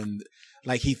end when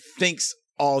like he thinks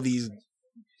all these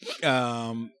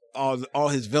all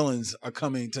his villains are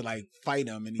coming to like fight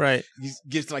him, and he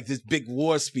gives like this big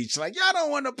war speech like, y'all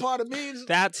don't want a part of me.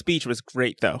 That speech was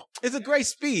great though. It's a great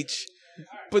speech,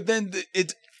 but then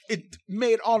it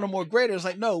made all the more greater. It's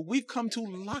like, no, we've come to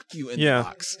lock you in the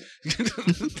box.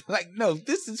 Like, no,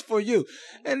 this is for you.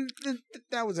 And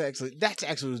that's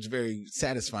actually was very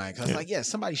satisfying, because like,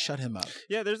 somebody shut him up.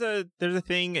 Yeah, there's a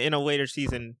thing in a later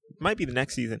season, might be the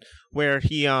next season, where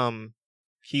he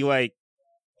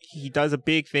does a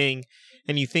big thing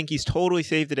and you think he's totally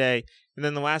saved the day, and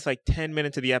then the last like 10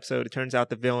 minutes of the episode, it turns out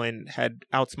the villain had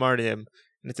outsmarted him.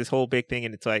 And it's this whole big thing,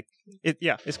 and it's like,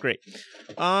 it's great.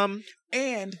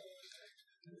 And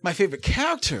my favorite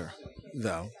character,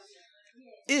 though,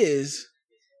 is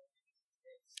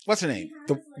what's her name?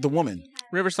 The woman,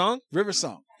 River Song. River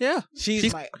Song. Yeah,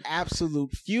 she's my absolute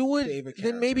favorite character.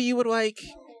 Then maybe you would like.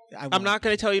 I'm not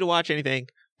going to tell you to watch anything,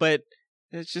 but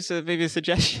it's just maybe a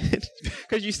suggestion,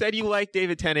 because you said you like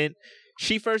David Tennant.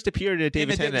 She first appeared at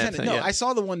David Tennant episode. No, I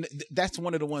saw the one. That's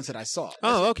one of the ones that I saw.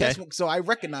 Okay. So I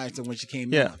recognized her when she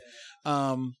came in.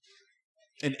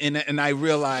 And I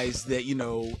realized that,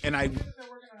 and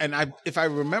I if I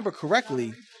remember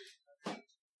correctly,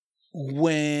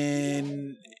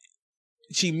 when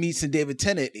she meets in David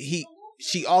Tennant,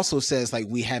 she also says like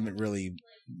we haven't really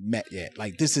met yet.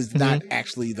 Like this is not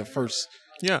actually the first.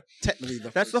 Yeah, technically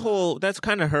that's That's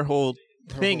kind of her whole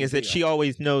thing is that she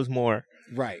always knows more.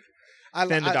 Right.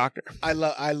 Than the doctor. I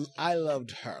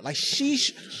loved her. Like she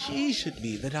should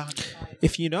be the doctor.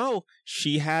 If you know,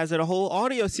 she has a whole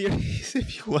audio series.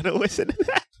 If you want to listen to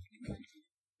that.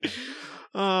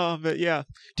 Oh, but yeah.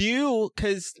 Do you?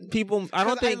 Because people, I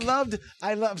don't think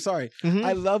I love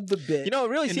the bit. You know, it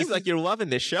really seems like you're loving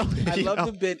this show. I love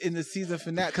the bit in the season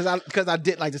finale because I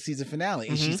did like the season finale,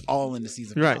 and she's all in the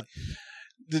season finale. Right.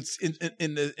 That's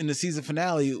in the season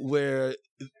finale where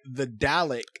the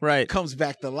Dalek comes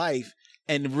back to life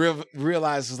and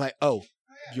realizes like, oh,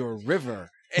 you're a river,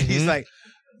 and he's like,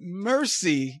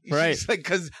 mercy, right? She's like,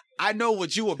 because I know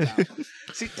what you about.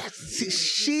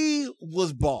 She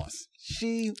was boss.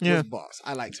 She was boss.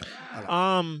 I liked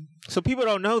her. So people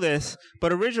don't know this,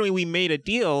 but originally we made a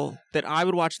deal that I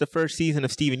would watch the first season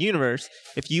of Steven Universe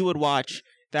if you would watch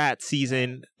that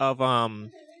season of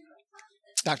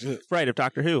Doctor Who. Right, of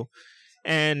Doctor Who.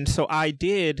 And so I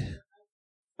did.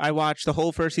 I watched the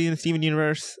whole first season of Steven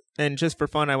Universe, and just for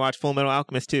fun, I watched Full Metal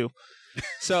Alchemist too.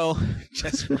 So,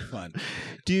 just for fun.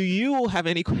 Do you have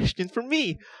any questions for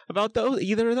me about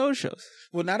either of those shows?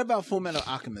 Well, not about Full Metal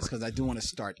Alchemist, because I do want to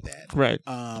start that. Right.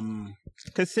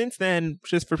 Because since then,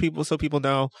 just for people, so people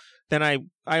know, then I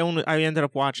ended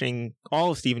up watching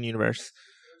all of Steven Universe.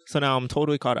 So now I'm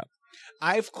totally caught up.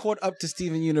 I've caught up to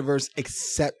Steven Universe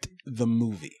except the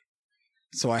movie.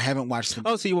 So I haven't watched the...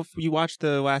 Oh, so you watched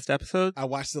the last episode? I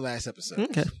watched the last episode.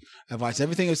 Okay. I've watched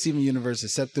everything of Steven Universe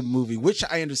except the movie, which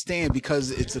I understand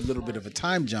because it's a little bit of a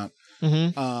time jump.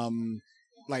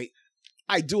 Like,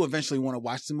 I do eventually want to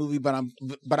watch the movie, but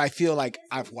I feel like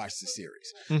I've watched the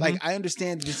series. Like, I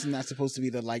understand this is not supposed to be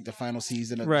the final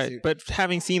season of the series. But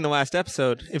having seen the last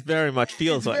episode, it very much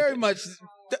feels like very much...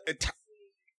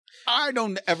 I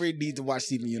don't ever need to watch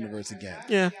Steven Universe again.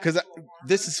 Yeah. Because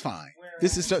this is fine.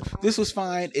 This was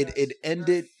fine. It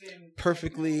ended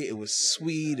perfectly. It was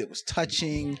sweet. It was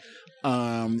touching.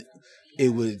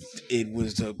 It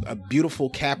was a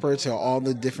beautiful capper to all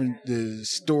the different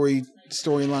storylines.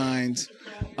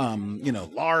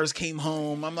 Lars came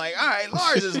home. I'm like, all right,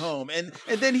 Lars is home, and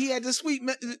then he had the sweet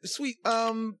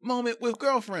moment with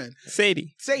girlfriend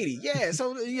Sadie. Yeah.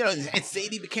 So and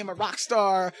Sadie became a rock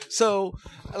star. So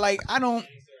like, I don't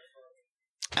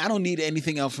need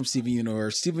anything else from Steven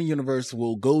Universe. Steven Universe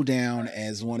will go down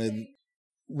as one of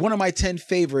my 10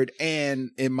 favorite, and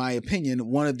in my opinion,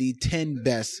 one of the 10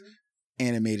 best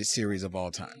animated series of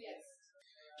all time.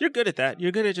 You're good at that.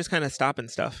 You're good at just kind of stopping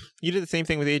stuff. You did the same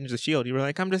thing with Agents of S.H.I.E.L.D. You were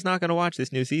like, I'm just not going to watch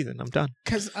this new season. I'm done.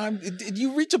 Because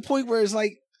you reach a point where it's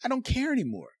like, I don't care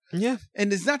anymore. Yeah.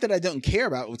 And it's not that I don't care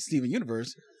about with Steven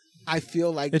Universe. I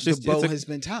feel like the bow has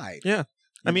been tied. Yeah.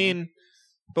 I mean,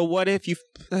 but what if you...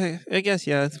 I guess,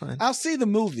 yeah, that's fine. I'll see the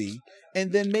movie,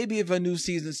 and then maybe if a new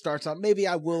season starts out, maybe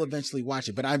I will eventually watch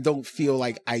it. But I don't feel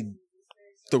like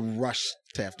the rush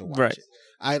to have to watch it.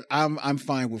 I'm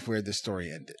fine with where the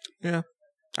story ended. Yeah.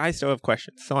 I still have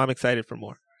questions, so I'm excited for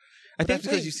more. I think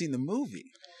because you've seen the movie.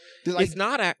 It's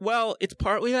not... it's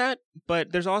partly that,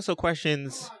 but there's also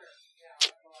questions...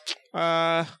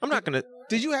 I'm not going to...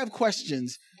 Did you have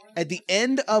questions at the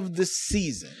end of the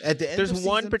season? There's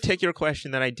one particular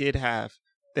question that I did have.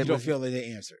 That you don't feel that they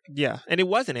answered? Yeah, and it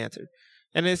wasn't answered.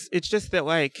 And it's just that,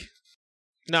 like...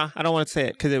 Nah, I don't want to say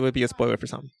it because it would be a spoiler for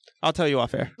something. I'll tell you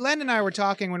off air. Len and I were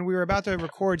talking when we were about to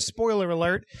record Spoiler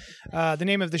Alert. The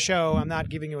name of the show, I'm not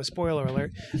giving you a spoiler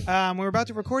alert. We were about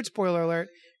to record Spoiler Alert,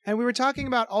 and we were talking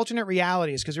about alternate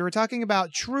realities because we were talking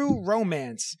about True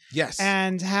Romance. Yes.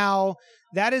 And how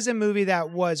that is a movie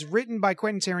that was written by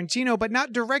Quentin Tarantino, but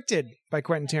not directed by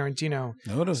Quentin Tarantino.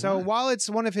 No, it was So not. while it's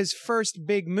one of his first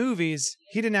big movies,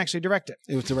 he didn't actually direct it.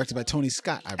 It was directed by Tony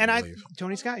Scott, I believe.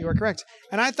 Tony Scott, you are correct.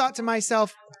 And I thought to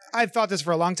myself, I've thought this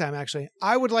for a long time, actually.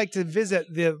 I would like to visit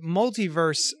the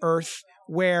multiverse Earth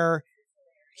where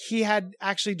he had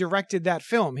actually directed that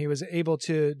film. He was able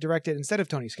to direct it instead of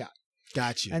Tony Scott.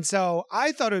 Got you. And so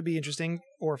I thought it would be interesting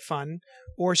or fun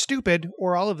or stupid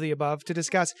or all of the above to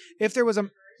discuss if there was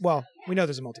we know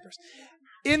there's a multiverse.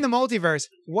 In the multiverse,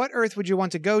 what Earth would you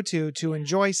want to go to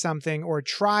enjoy something or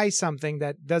try something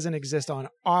that doesn't exist on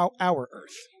our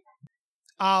Earth?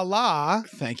 A la...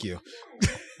 Thank you.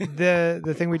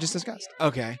 the thing we just discussed.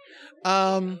 Okay.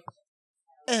 Okay.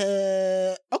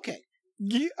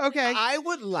 Okay. I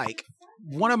would like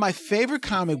one of my favorite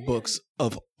comic books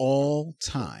of all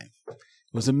time.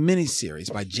 It was a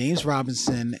miniseries by James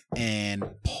Robinson and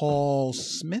Paul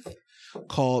Smith.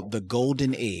 called The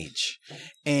Golden Age,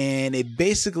 and it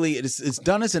basically it's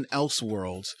done as an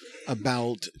Elseworlds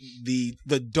about the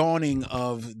dawning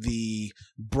of the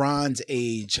Bronze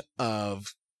Age of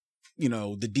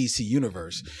the DC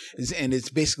universe. And it's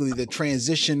basically the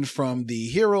transition from the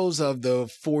heroes of the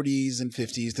 40s and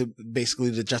 50s to basically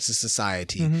the Justice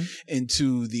Society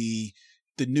into the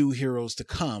new heroes to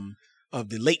come of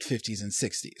the late 50s and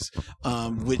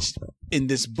 60s, which in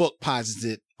this book posits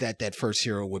it that first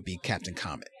hero would be Captain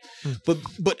Comet.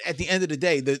 But at the end of the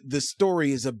day, the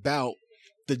story is about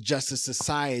the Justice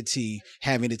Society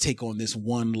having to take on this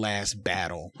one last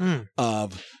battle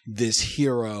of this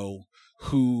hero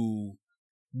who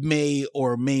may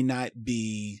or may not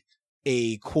be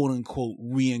a quote unquote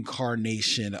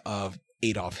reincarnation of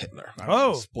Adolf Hitler. I don't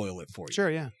want to spoil it for you.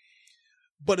 Sure, yeah.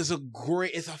 But it's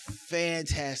a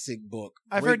fantastic book.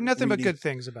 I've heard nothing but good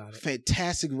things about it.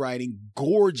 Fantastic writing,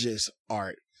 gorgeous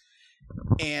art.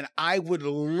 And I would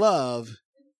love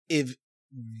if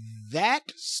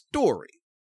that story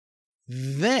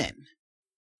then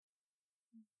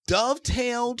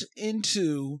dovetailed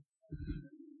into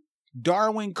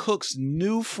Darwin Cook's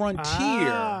New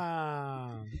Frontier.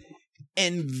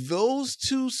 And those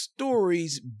two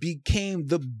stories became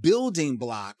the building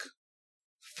block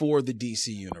for the DC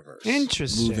universe.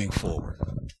 Interesting. Moving forward.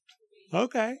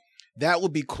 Okay. That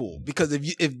would be cool, because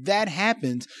if that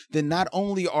happens, then not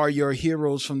only are your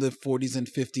heroes from the 40s and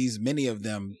 50s, many of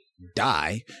them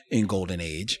die in Golden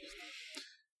Age,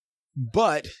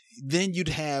 but then you'd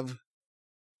have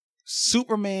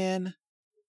Superman,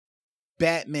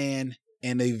 Batman,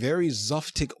 and a very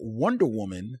Zoftic Wonder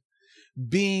Woman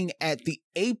being at the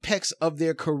apex of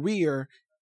their career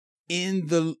in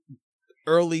the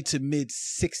early to mid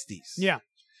 60s. Yeah.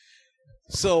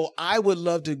 So I would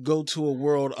love to go to a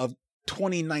world of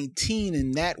 2019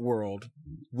 in that world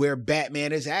where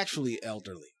Batman is actually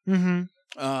elderly.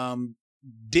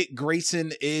 Dick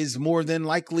Grayson is more than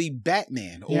likely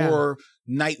Batman, or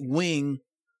Nightwing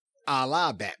a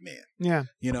la Batman. Yeah.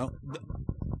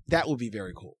 That would be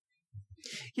very cool.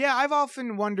 Yeah, I've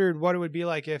often wondered what it would be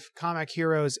like if comic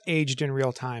heroes aged in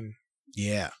real time.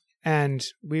 Yeah. And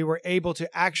we were able to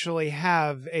actually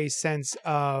have a sense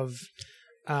of,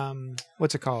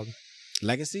 what's it called?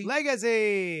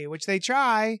 Legacy, which they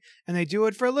try, and they do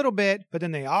it for a little bit, but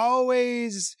then they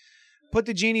always put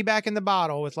the genie back in the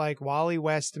bottle with like Wally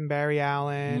West and Barry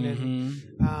Allen and,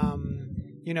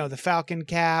 the Falcon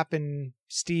Cap and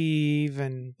Steve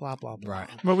and blah, blah, blah. Right.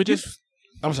 Well,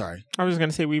 I'm sorry. I was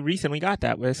going to say we recently got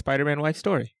that with Spider-Man Life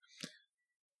Story.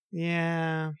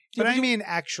 Yeah. But I mean,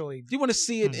 actually. You want to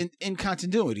see it in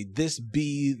continuity. This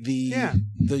be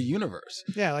the universe.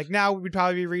 Yeah, like now we'd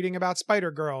probably be reading about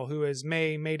Spider-Girl, who is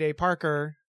Mayday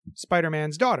Parker,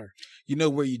 Spider-Man's daughter. You know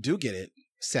where you do get it?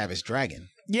 Savage Dragon.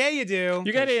 Yeah, you do.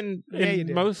 You get it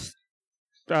in most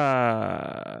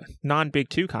non-Big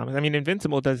Two comics. I mean,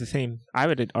 Invincible does the same. I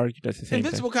would argue does the same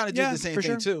Invincible kind of did the same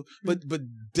thing too, but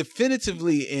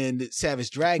definitively in Savage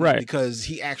Dragon, right, because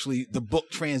the book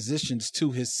transitions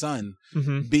to his son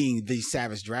being the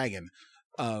Savage Dragon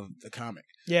of the comic.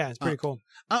 Yeah, it's pretty cool.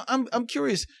 I'm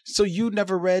curious. So you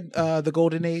never read The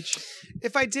Golden Age?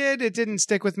 If I did, it didn't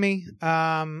stick with me.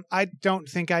 I don't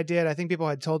think I did. I think people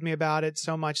had told me about it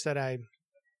so much that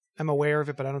I'm aware of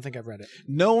it, but I don't think I've read it.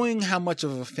 Knowing how much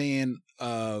of a fan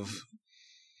of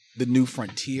the New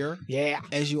Frontier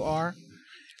as you are,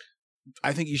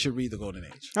 I think you should read The Golden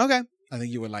Age. Okay. I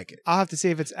think you would like it. I'll have to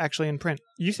see if it's actually in print.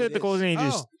 You said The Golden Age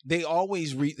is... They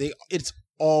always it's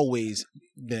always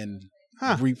been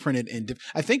reprinted in...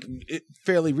 I think it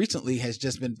fairly recently has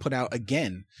just been put out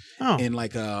again in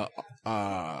like a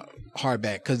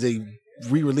hardback, because they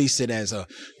re-released it as a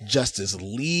Justice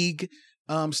League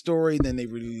story, then they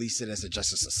released it as a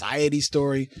Justice Society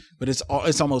story, but it's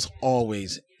almost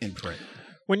always in print.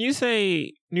 When you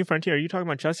say New Frontier, are you talking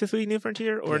about Justice League New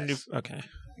Frontier or Yes. Okay.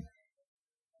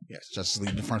 Yes, Justice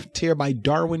League New Frontier by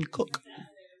Darwin Cook,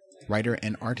 writer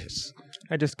and artist.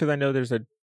 Because I know there's a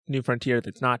New Frontier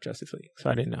that's not Justice League, so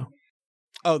I didn't know.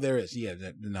 Oh, there is. Yeah,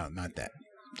 no, not that.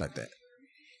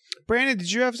 Brandon,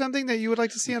 did you have something that you would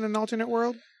like to see on an alternate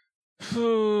world?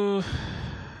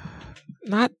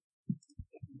 Not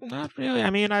really. I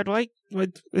mean,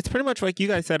 it's pretty much like you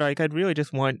guys said, like, I'd really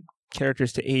just want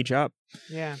characters to age up.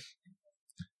 Yeah.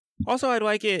 Also, I'd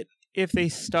like it if they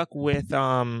stuck with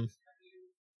their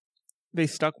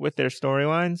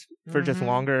storylines for just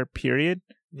longer period.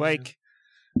 Yeah.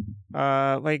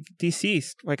 Like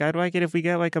Deceased. Like, I'd like it if we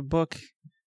get like a book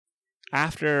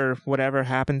after whatever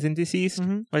happens in Deceased.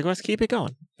 Like, let's keep it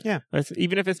going. Yeah.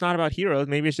 Even if it's not about heroes,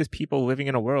 maybe it's just people living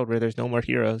in a world where there's no more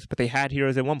heroes, but they had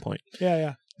heroes at one point.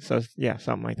 Yeah. So, yeah,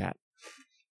 something like that.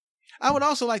 I would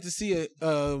also like to see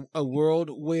a world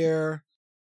where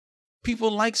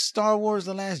people like Star Wars: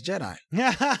 The Last Jedi.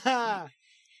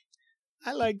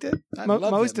 I liked it. I love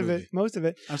Most that of movie. it. Most of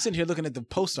it. I'm sitting here looking at the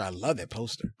poster. I love that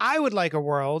poster. I would like a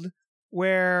world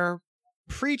where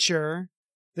Preacher,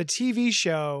 the TV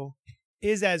show,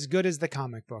 is as good as the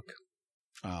comic book.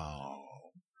 Oh,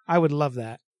 I would love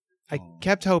that. I Oh.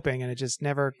 kept hoping, and it just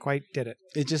never quite did it.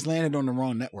 it just landed on the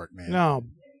wrong network, man. No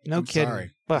I'm kidding.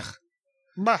 sorry. Bah.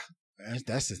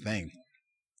 That's the thing.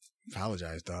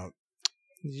 Apologize, dog.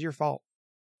 It's your fault.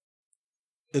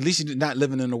 At least you're not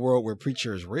living in a world where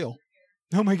Preacher is real.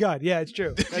 Oh my God. Yeah, it's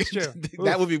true. That's true.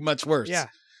 That would be much worse. Yeah.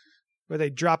 Where they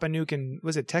drop a nuke in,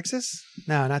 was it Texas?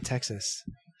 No, not Texas.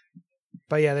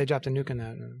 But yeah, they dropped a nuke in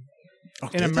that. Oh,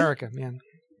 In did they? America, man.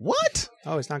 What?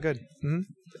 Oh, it's not good.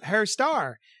 Her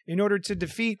star, in order to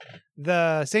defeat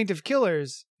the Saint of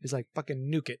Killers, is like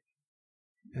fucking nuke it.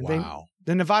 And Wow.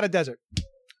 the Nevada desert.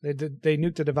 They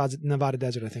nuked the Nevada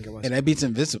desert, I think it was. And that beats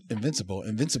Invincible.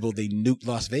 Invincible, they nuked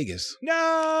Las Vegas.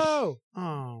 No!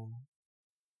 Oh.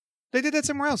 They did that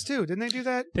somewhere else too. Didn't they do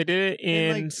that? They did it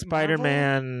In, in like,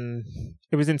 Spider-Man.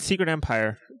 It was in Secret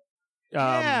Empire.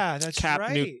 Yeah, that's Cap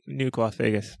right. nuke Las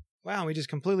Vegas. Wow, we just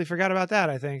completely forgot about that,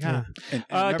 I think, huh? And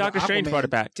remember, Doctor Strange Aquaman- brought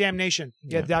it back. Damnation.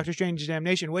 Yeah, Yeah. Doctor Strange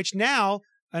Damnation, which now,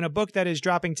 in a book that is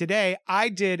dropping today, I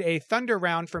did a Thunder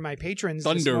Round for my patrons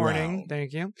this Thunder morning. Round.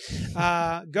 Thank you.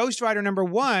 Ghost Rider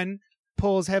 #1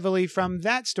 pulls heavily from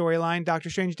that storyline, Doctor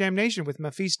Strange Damnation, with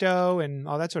Mephisto and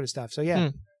all that sort of stuff. So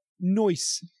yeah,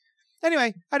 nice.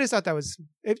 Anyway, I just thought that was...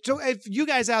 If you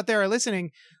guys out there are listening,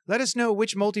 let us know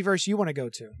which multiverse you want to go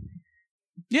to.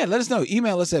 Yeah, let us know.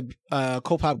 Email us at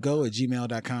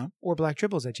copopgo@gmail.com. Or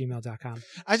blacktriples@gmail.com.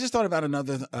 I just thought about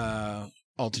another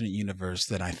alternate universe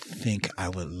that I think I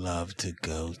would love to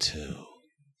go to.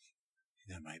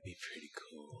 That might be pretty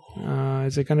cool.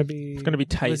 Is it going to be... It's going to be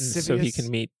Titans, so he lascivious?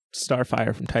 can meet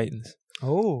Starfire from Titans.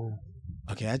 Oh.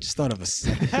 Okay, I just thought of a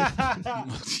second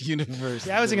universe.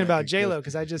 Yeah, I was thinking where about could go. J-Lo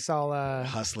because I just saw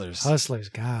Hustlers. Hustlers.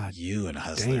 God. You and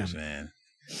Hustlers, Damn. man.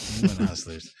 You and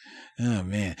Hustlers. Oh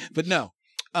man. But no.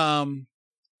 I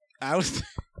was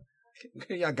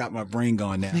y'all got my brain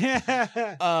going now. Yeah.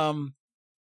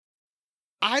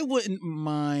 I wouldn't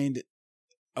mind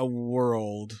a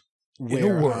world where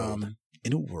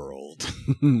in a world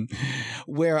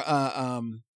where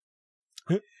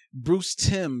Bruce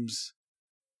Timm's,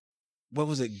 what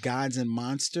was it, Gods and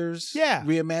Monsters? Yeah.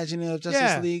 Reimagining of Justice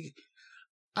Yeah. League.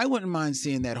 I wouldn't mind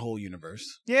seeing that whole universe.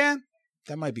 Yeah.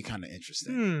 That might be kind of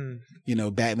interesting. Hmm. You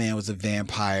know, Batman was a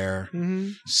vampire. Mm-hmm.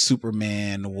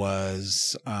 Superman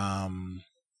was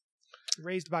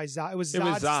Raised by Zod. It was It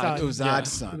was Zod's Zod. son. it was Yeah.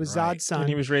 Zod's son. It was right? Zod's son. And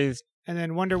he was raised... And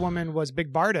then Wonder Woman was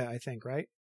Big Barda, I think, right?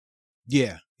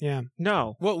 Yeah. Yeah.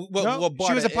 No. Well, No, Barda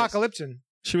she was is. Apocalyptian.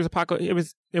 She was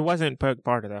It wasn't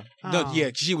Barda, though. No, Oh. yeah,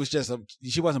 she was just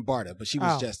she wasn't Barda, but she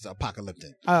was Oh. just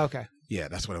apocalyptic. Oh, okay. Yeah,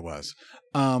 that's what it was.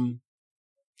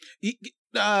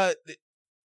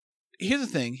 Here's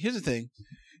the thing.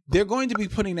 They're going to be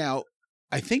putting out,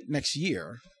 I think next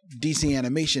year, DC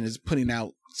Animation is putting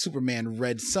out Superman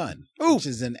Red Sun, Ooh. which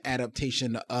is an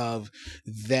adaptation of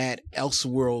that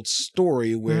Elseworld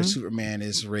story where Mhm. Superman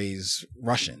is raised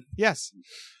Russian. Yes.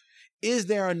 Is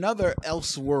there another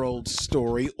Elseworld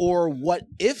story or what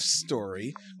if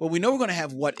story? Well, we know we're going to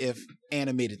have what if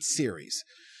animated series.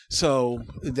 So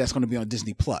that's going to be on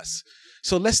Disney Plus.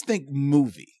 So let's think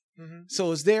movie. Mhm.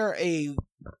 So is there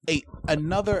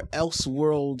another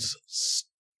Elseworlds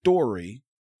story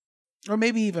or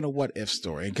maybe even a what if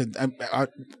story? Cuz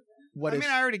what I if mean,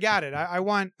 I already got it. I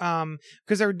want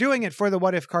because they're doing it for the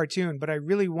What If cartoon, but I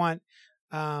really want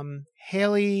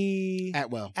Haley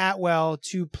Atwell.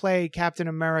 to play Captain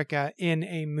America in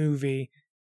a movie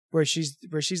where she's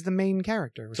the main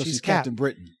character. Where So she's Cap. Captain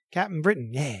Britain. Captain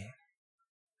Britain. Yeah.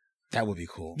 That would be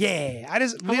cool. Yeah.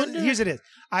 wonder- Here's it is.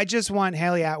 I just want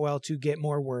Haley Atwell to get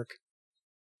more work.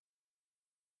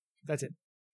 That's it.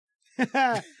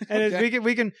 And if Okay.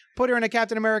 we can put her in a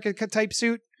Captain America type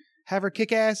suit, have her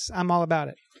kick ass. I'm all about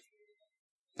it.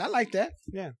 I like that.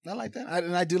 Yeah. I like that.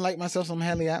 And I do like myself some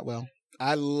Haley Atwell.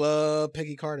 I love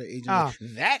Peggy Carter, Agent Ah.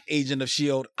 that Agent of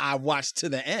S.H.I.E.L.D. I watched to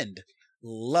the end.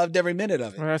 Loved every minute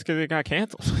of it. Well, that's because it got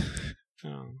canceled.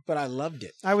 Oh. But I loved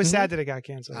it. I was sad that it got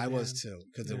canceled. I yeah. was too,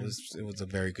 because Yeah. it was a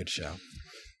very good show.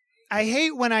 I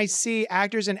hate when I see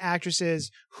actors and actresses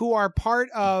who are part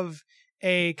of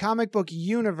a comic book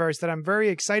universe that I'm very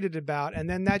excited about, and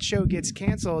then that show gets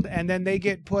canceled, and then they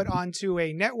get put onto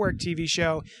a network TV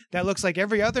show that looks like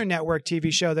every other network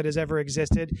TV show that has ever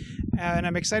existed. And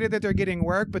I'm excited that they're getting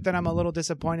work, but then I'm a little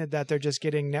disappointed that they're just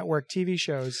getting network TV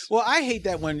shows. Well, I hate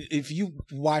that when if you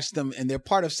watch them and they're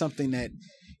part of something that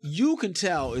you can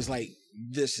tell is like,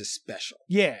 this is special.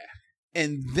 Yeah.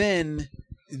 And then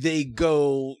they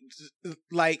go,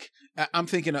 like, I'm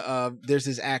thinking of, there's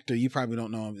this actor, you probably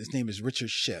don't know him. His name is Richard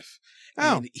Schiff.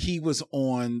 Oh. And he was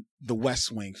on The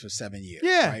West Wing for 7 years.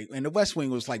 Yeah. Right? And The West Wing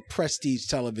was like prestige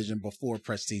television before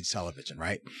prestige television,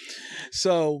 right?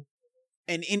 So,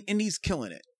 and he's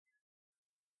killing it.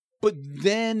 But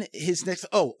then his next,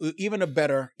 even a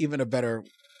better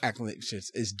accolade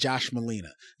is Josh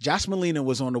Malina. Josh Malina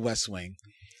was on The West Wing.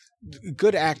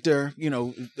 Good actor,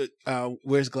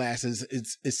 wears glasses.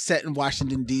 It's set in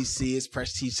Washington, D.C. It's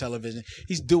prestige television.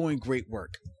 He's doing great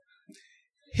work.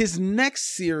 His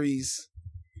next series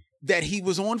that he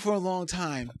was on for a long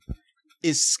time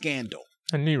is Scandal.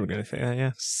 I knew you were going to say that,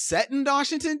 yeah. Set in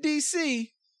Washington,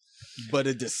 D.C., but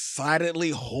a decidedly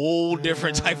whole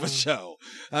different type of show.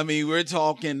 I mean, we're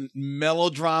talking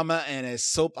melodrama and as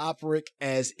soap operic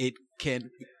as it can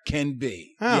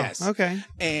be. Oh, yes. okay.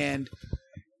 And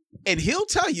he'll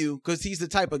tell you, because he's the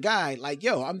type of guy, like,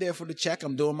 yo, I'm there for the check.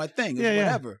 I'm doing my thing. It's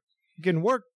whatever. Getting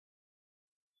work.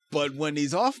 But when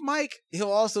he's off mic,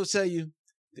 he'll also tell you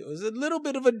there was a little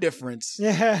bit of a difference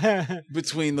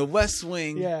between The West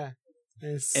Wing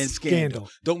and Scandal.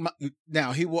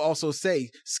 Now, he will also say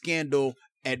Scandal,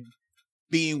 at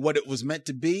being what it was meant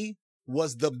to be,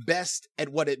 was the best at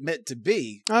what it meant to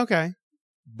be. Okay.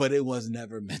 But it was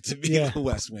never meant to be The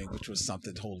West Wing, which was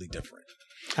something totally different.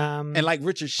 And like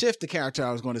Richard Schiff, the character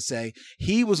I was going to say,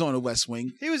 he was on The West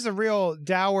Wing. He was the real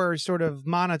dour, sort of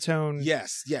monotone.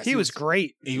 Yes. He was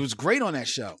great. He was great on that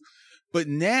show. But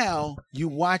now you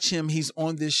watch him, he's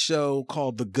on this show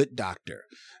called The Good Doctor,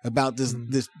 about this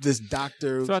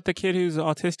doctor. It's about the kid who's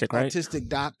autistic, right? Autistic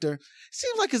doctor.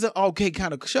 Seems like it's an okay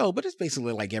kind of show, but it's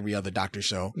basically like every other doctor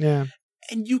show. Yeah.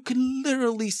 And you can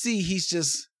literally see he's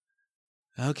just,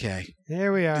 okay.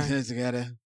 There we are.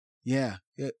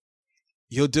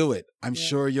 You'll do it. I'm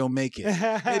sure you'll make it.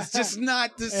 It's just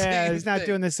not the same. Yeah, he's not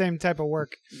doing the same type of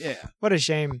work. Yeah. What a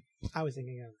shame. I was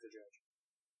thinking of the judge.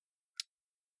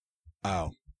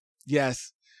 Oh,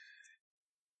 yes.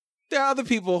 There are other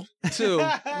people, too,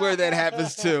 where that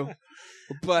happens, too.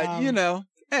 But,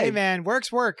 hey, man,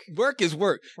 work's work. Work is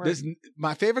work.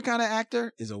 My favorite kind of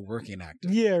actor is a working actor.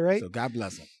 Yeah, right? So God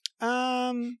bless him.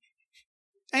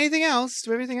 Anything else?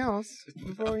 Do we have anything else?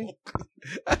 Before we...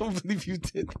 I don't believe you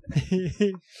did. You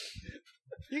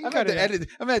can I'm going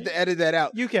to edit that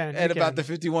out. You can. At about the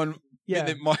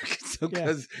 51-minute mark,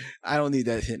 because I don't need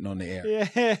that hitting on the air.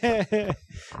 Yeah.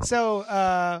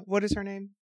 So, what is her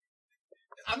name?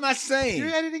 I'm not saying.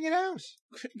 You're editing it out.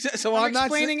 So I'm not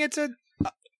explaining it to...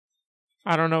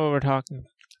 I don't know what we're talking.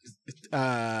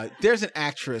 There's an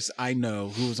actress I know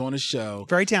who was on a show.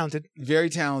 Very talented,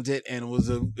 and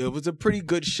it was a pretty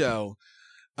good show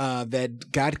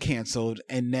that got canceled,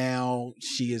 and now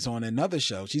she is on another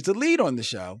show. She's the lead on the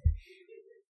show,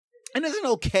 and it's an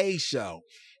okay show,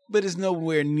 but it's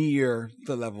nowhere near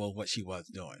the level of what she was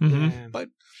doing. Mm-hmm.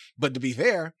 But to be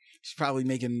fair, she's probably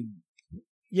making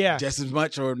just as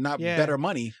much or not better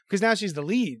money, because now she's the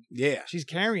lead. Yeah, she's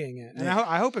carrying it, and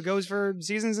I hope it goes for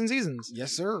seasons and seasons.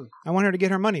 Yes, sir. I want her to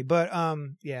get her money, but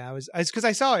it's because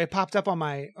I saw it popped up on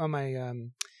my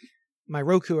my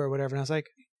Roku or whatever, and I was like,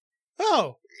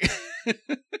 oh,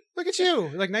 look at you,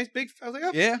 like nice big. I was like,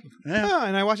 oh yeah. Oh,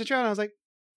 and I watched the trailer, and I was like,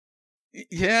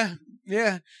 yeah,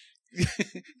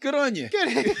 good on you.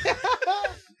 Good.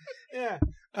 Yeah.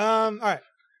 All right.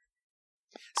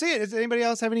 So yeah, does anybody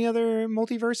else have any other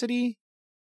multiversity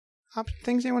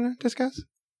things they want to discuss?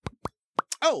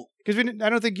 Oh, because I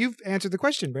don't think you've answered the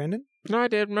question, Brandon. No, I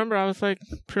did. Remember, I was like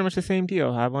pretty much the same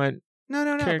deal. I went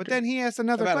no. But then he asked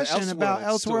another question about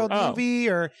Elseworld movie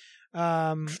or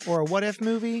a What If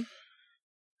movie.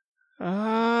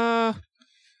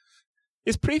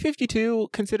 Is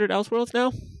Pre-52 considered Elseworlds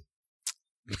now?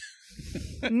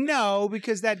 No,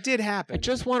 because that did happen. I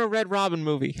just want a Red Robin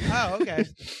movie. Oh, okay.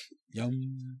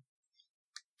 Yum.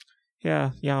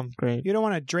 Yeah, great. You don't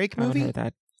want a Drake I movie? haven't heard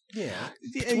that. Yeah.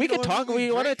 We could talk.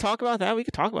 We want to talk about that. We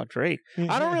could talk about Drake.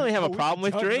 I don't really have a problem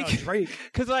with Drake.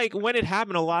 Because, like, when it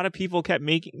happened, a lot of people kept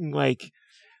making, like,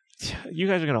 you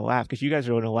guys are going to laugh because you guys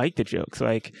are going to like the jokes.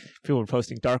 Like, people were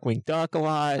posting Darkwing Duck a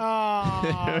lot.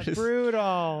 Oh,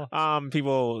 brutal.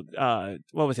 People,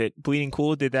 what was it? Bleeding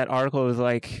Cool did that article. It was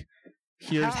like,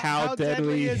 here's how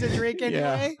deadly is a Drake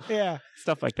anyway? Yeah.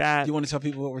 Stuff like that. You want to tell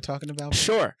people what we're talking about?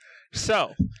 Sure.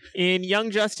 So, in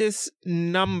Young Justice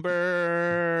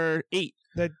number 8.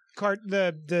 The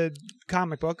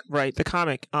comic book. Right, the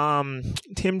comic.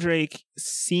 Tim Drake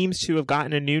seems to have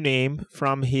gotten a new name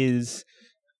from his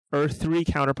Earth 3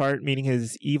 counterpart, meaning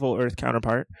his evil Earth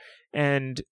counterpart.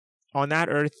 And on that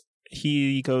Earth,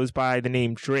 he goes by the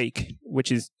name Drake,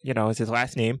 which is is his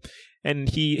last name, and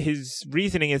his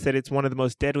reasoning is that it's one of the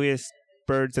most deadliest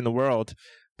birds in the world,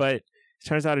 but it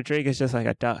turns out a drake is just like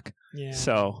a duck. Yeah.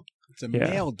 So It's a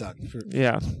male duck.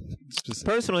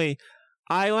 Personally,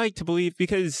 I like to believe,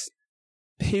 because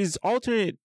his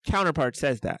alternate counterpart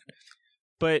says that,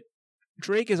 but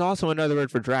drake is also another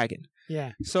word for dragon.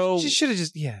 Yeah. So She should have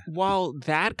just while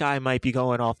that guy might be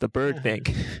going off the bird thing,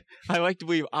 I like to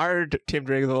believe our Tim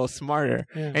Drake is a little smarter,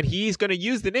 and he's going to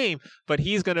use the name, but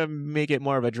he's going to make it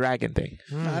more of a dragon thing.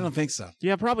 No, I don't think so.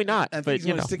 Yeah, probably not. I think But he's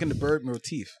going to stick in the bird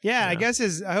motif. Yeah, I guess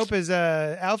I hope his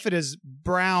outfit is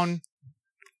brown.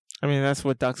 I mean, that's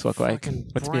what ducks look like.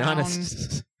 Fucking Let's be brown.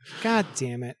 honest. God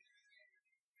damn it.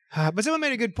 But someone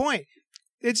made a good point.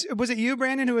 Was it you,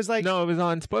 Brandon, who was like, No, it was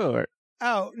on Spoiler Alert.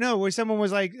 oh, no, where someone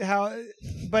was like,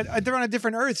 but they're on a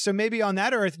different Earth, so maybe on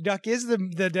that Earth, duck is the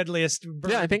deadliest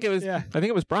bird. Yeah, I think it was. Yeah. I think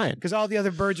it was Brian. Because all the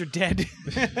other birds are dead.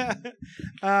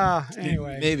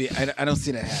 Anyway. Maybe. I don't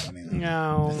see that happening.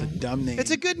 No. It's a dumb name. It's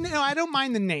a good name. No, I don't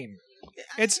mind the name.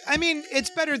 It's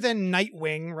better than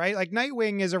Nightwing, right? Like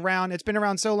Nightwing is around. It's been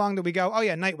around so long that we go, oh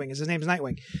yeah, Nightwing. His name is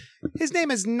Nightwing. His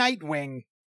name is Nightwing.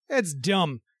 It's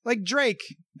dumb. Like Drake,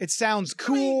 it sounds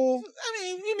cool.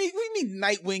 You mean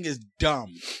Nightwing is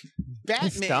dumb?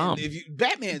 Batman. dumb.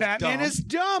 Batman Batman is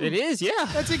dumb. It is, yeah.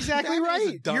 That's exactly Batman is a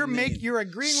right. dumb name. You're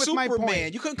agreeing with Superman. my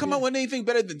point. You couldn't come up with anything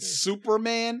better than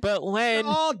Superman. But They're when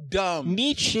all dumb.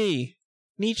 Nietzsche,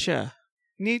 Nucci.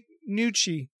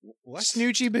 What?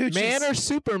 Snoochie Boochies. man or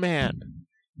Superman?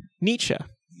 Nietzsche.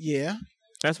 Yeah.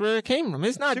 That's where it came from.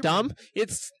 It's not Super- dumb.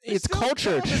 It's still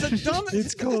cultured. dumb. It's a dumb.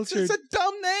 It's cultured. It's a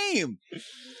dumb name.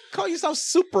 Call yourself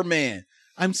Superman.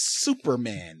 I'm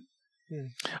Superman.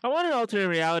 I want an alternate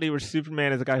reality where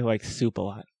Superman is a guy who likes soup a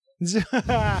lot. He's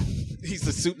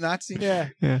the soup Nazi. Yeah.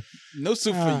 No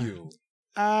soup for you.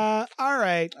 All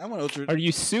right. I want ultra. Are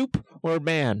you soup or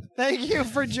man? Thank you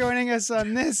for joining us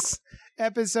on this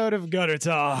episode of Gutter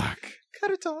Talk.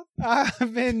 Gutter Talk.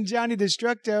 I've been Johnny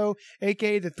Destructo,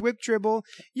 aka the Thwip Tribble.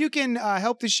 You can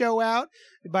help the show out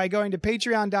by going to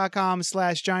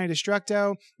patreon.com/Johnny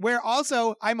Destructo, where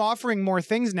also I'm offering more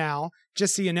things now,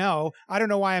 just so you know. I don't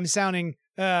know why I'm sounding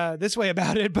this way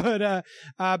about it, but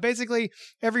basically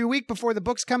every week before the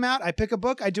books come out, I pick a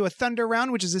book, I do a Thunder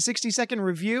Round, which is a 60-second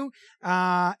review,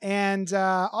 and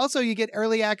also you get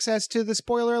early access to the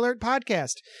Spoiler Alert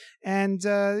podcast, and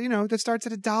that starts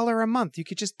at $1 a month. You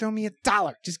could just throw me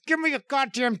 $1. Just give me a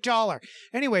goddamn $1.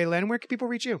 Anyway, Len, where can people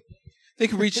reach you? They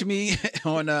can reach me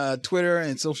on Twitter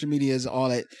and social media is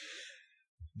all at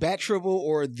Bat Tribble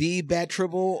or the Bat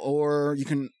Tribble, or you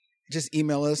can just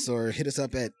email us or hit us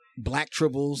up at Black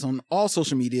Tribbles on all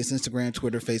social medias, Instagram,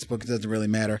 Twitter, Facebook. It doesn't really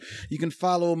matter. You can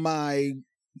follow my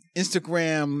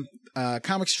Instagram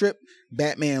comic strip,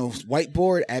 Batman's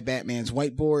Whiteboard, at Batman's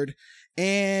Whiteboard.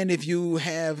 And if you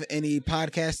have any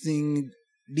podcasting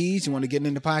needs, you want to get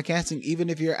into podcasting, even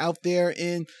if you're out there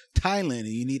in Thailand and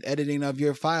you need editing of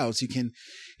your files, you can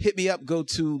hit me up. Go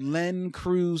to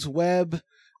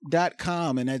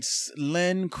lencruzeweb.com, and that's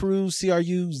Len Cruz,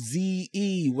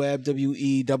 CRUZE, web,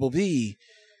 WEBB.com.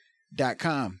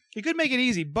 You could make it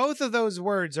easy. Both of those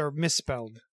words are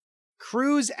misspelled.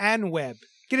 Cruise and web.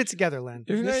 Get it together, Len.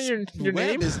 Isn't that your Web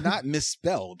name? is not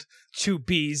misspelled. 2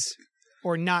 B's.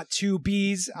 Or not 2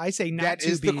 B's. I say not 2 B's.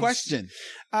 That is the question.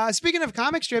 Speaking of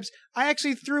comic strips, I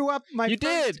actually threw up my You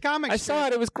first did. comic I strip. saw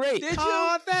it. It was great. Did you?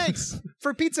 Oh, thanks.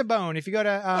 For Pizza Bone. If you go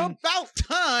to... About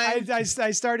time. I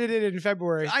started it in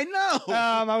February. I know.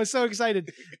 I was so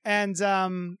excited. And,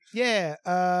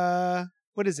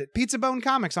 what is it? Pizza Bone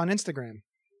Comics on Instagram.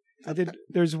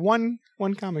 There's one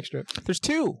comic strip. There's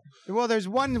 2. Well, there's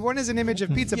one is an image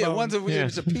of Pizza Yeah, Bone. one's a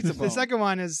pizza bone. The second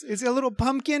one is a little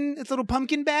pumpkin. It's a little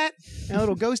pumpkin bat and a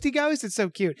little ghosty ghost. It's so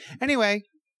cute. Anyway,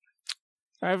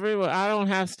 Everyone, I don't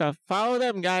have stuff. Follow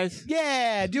them, guys.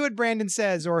 yeah, do what Brandon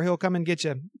says or he'll come and get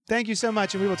you. Thank you so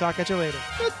much, and we will talk at you later.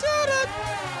 Good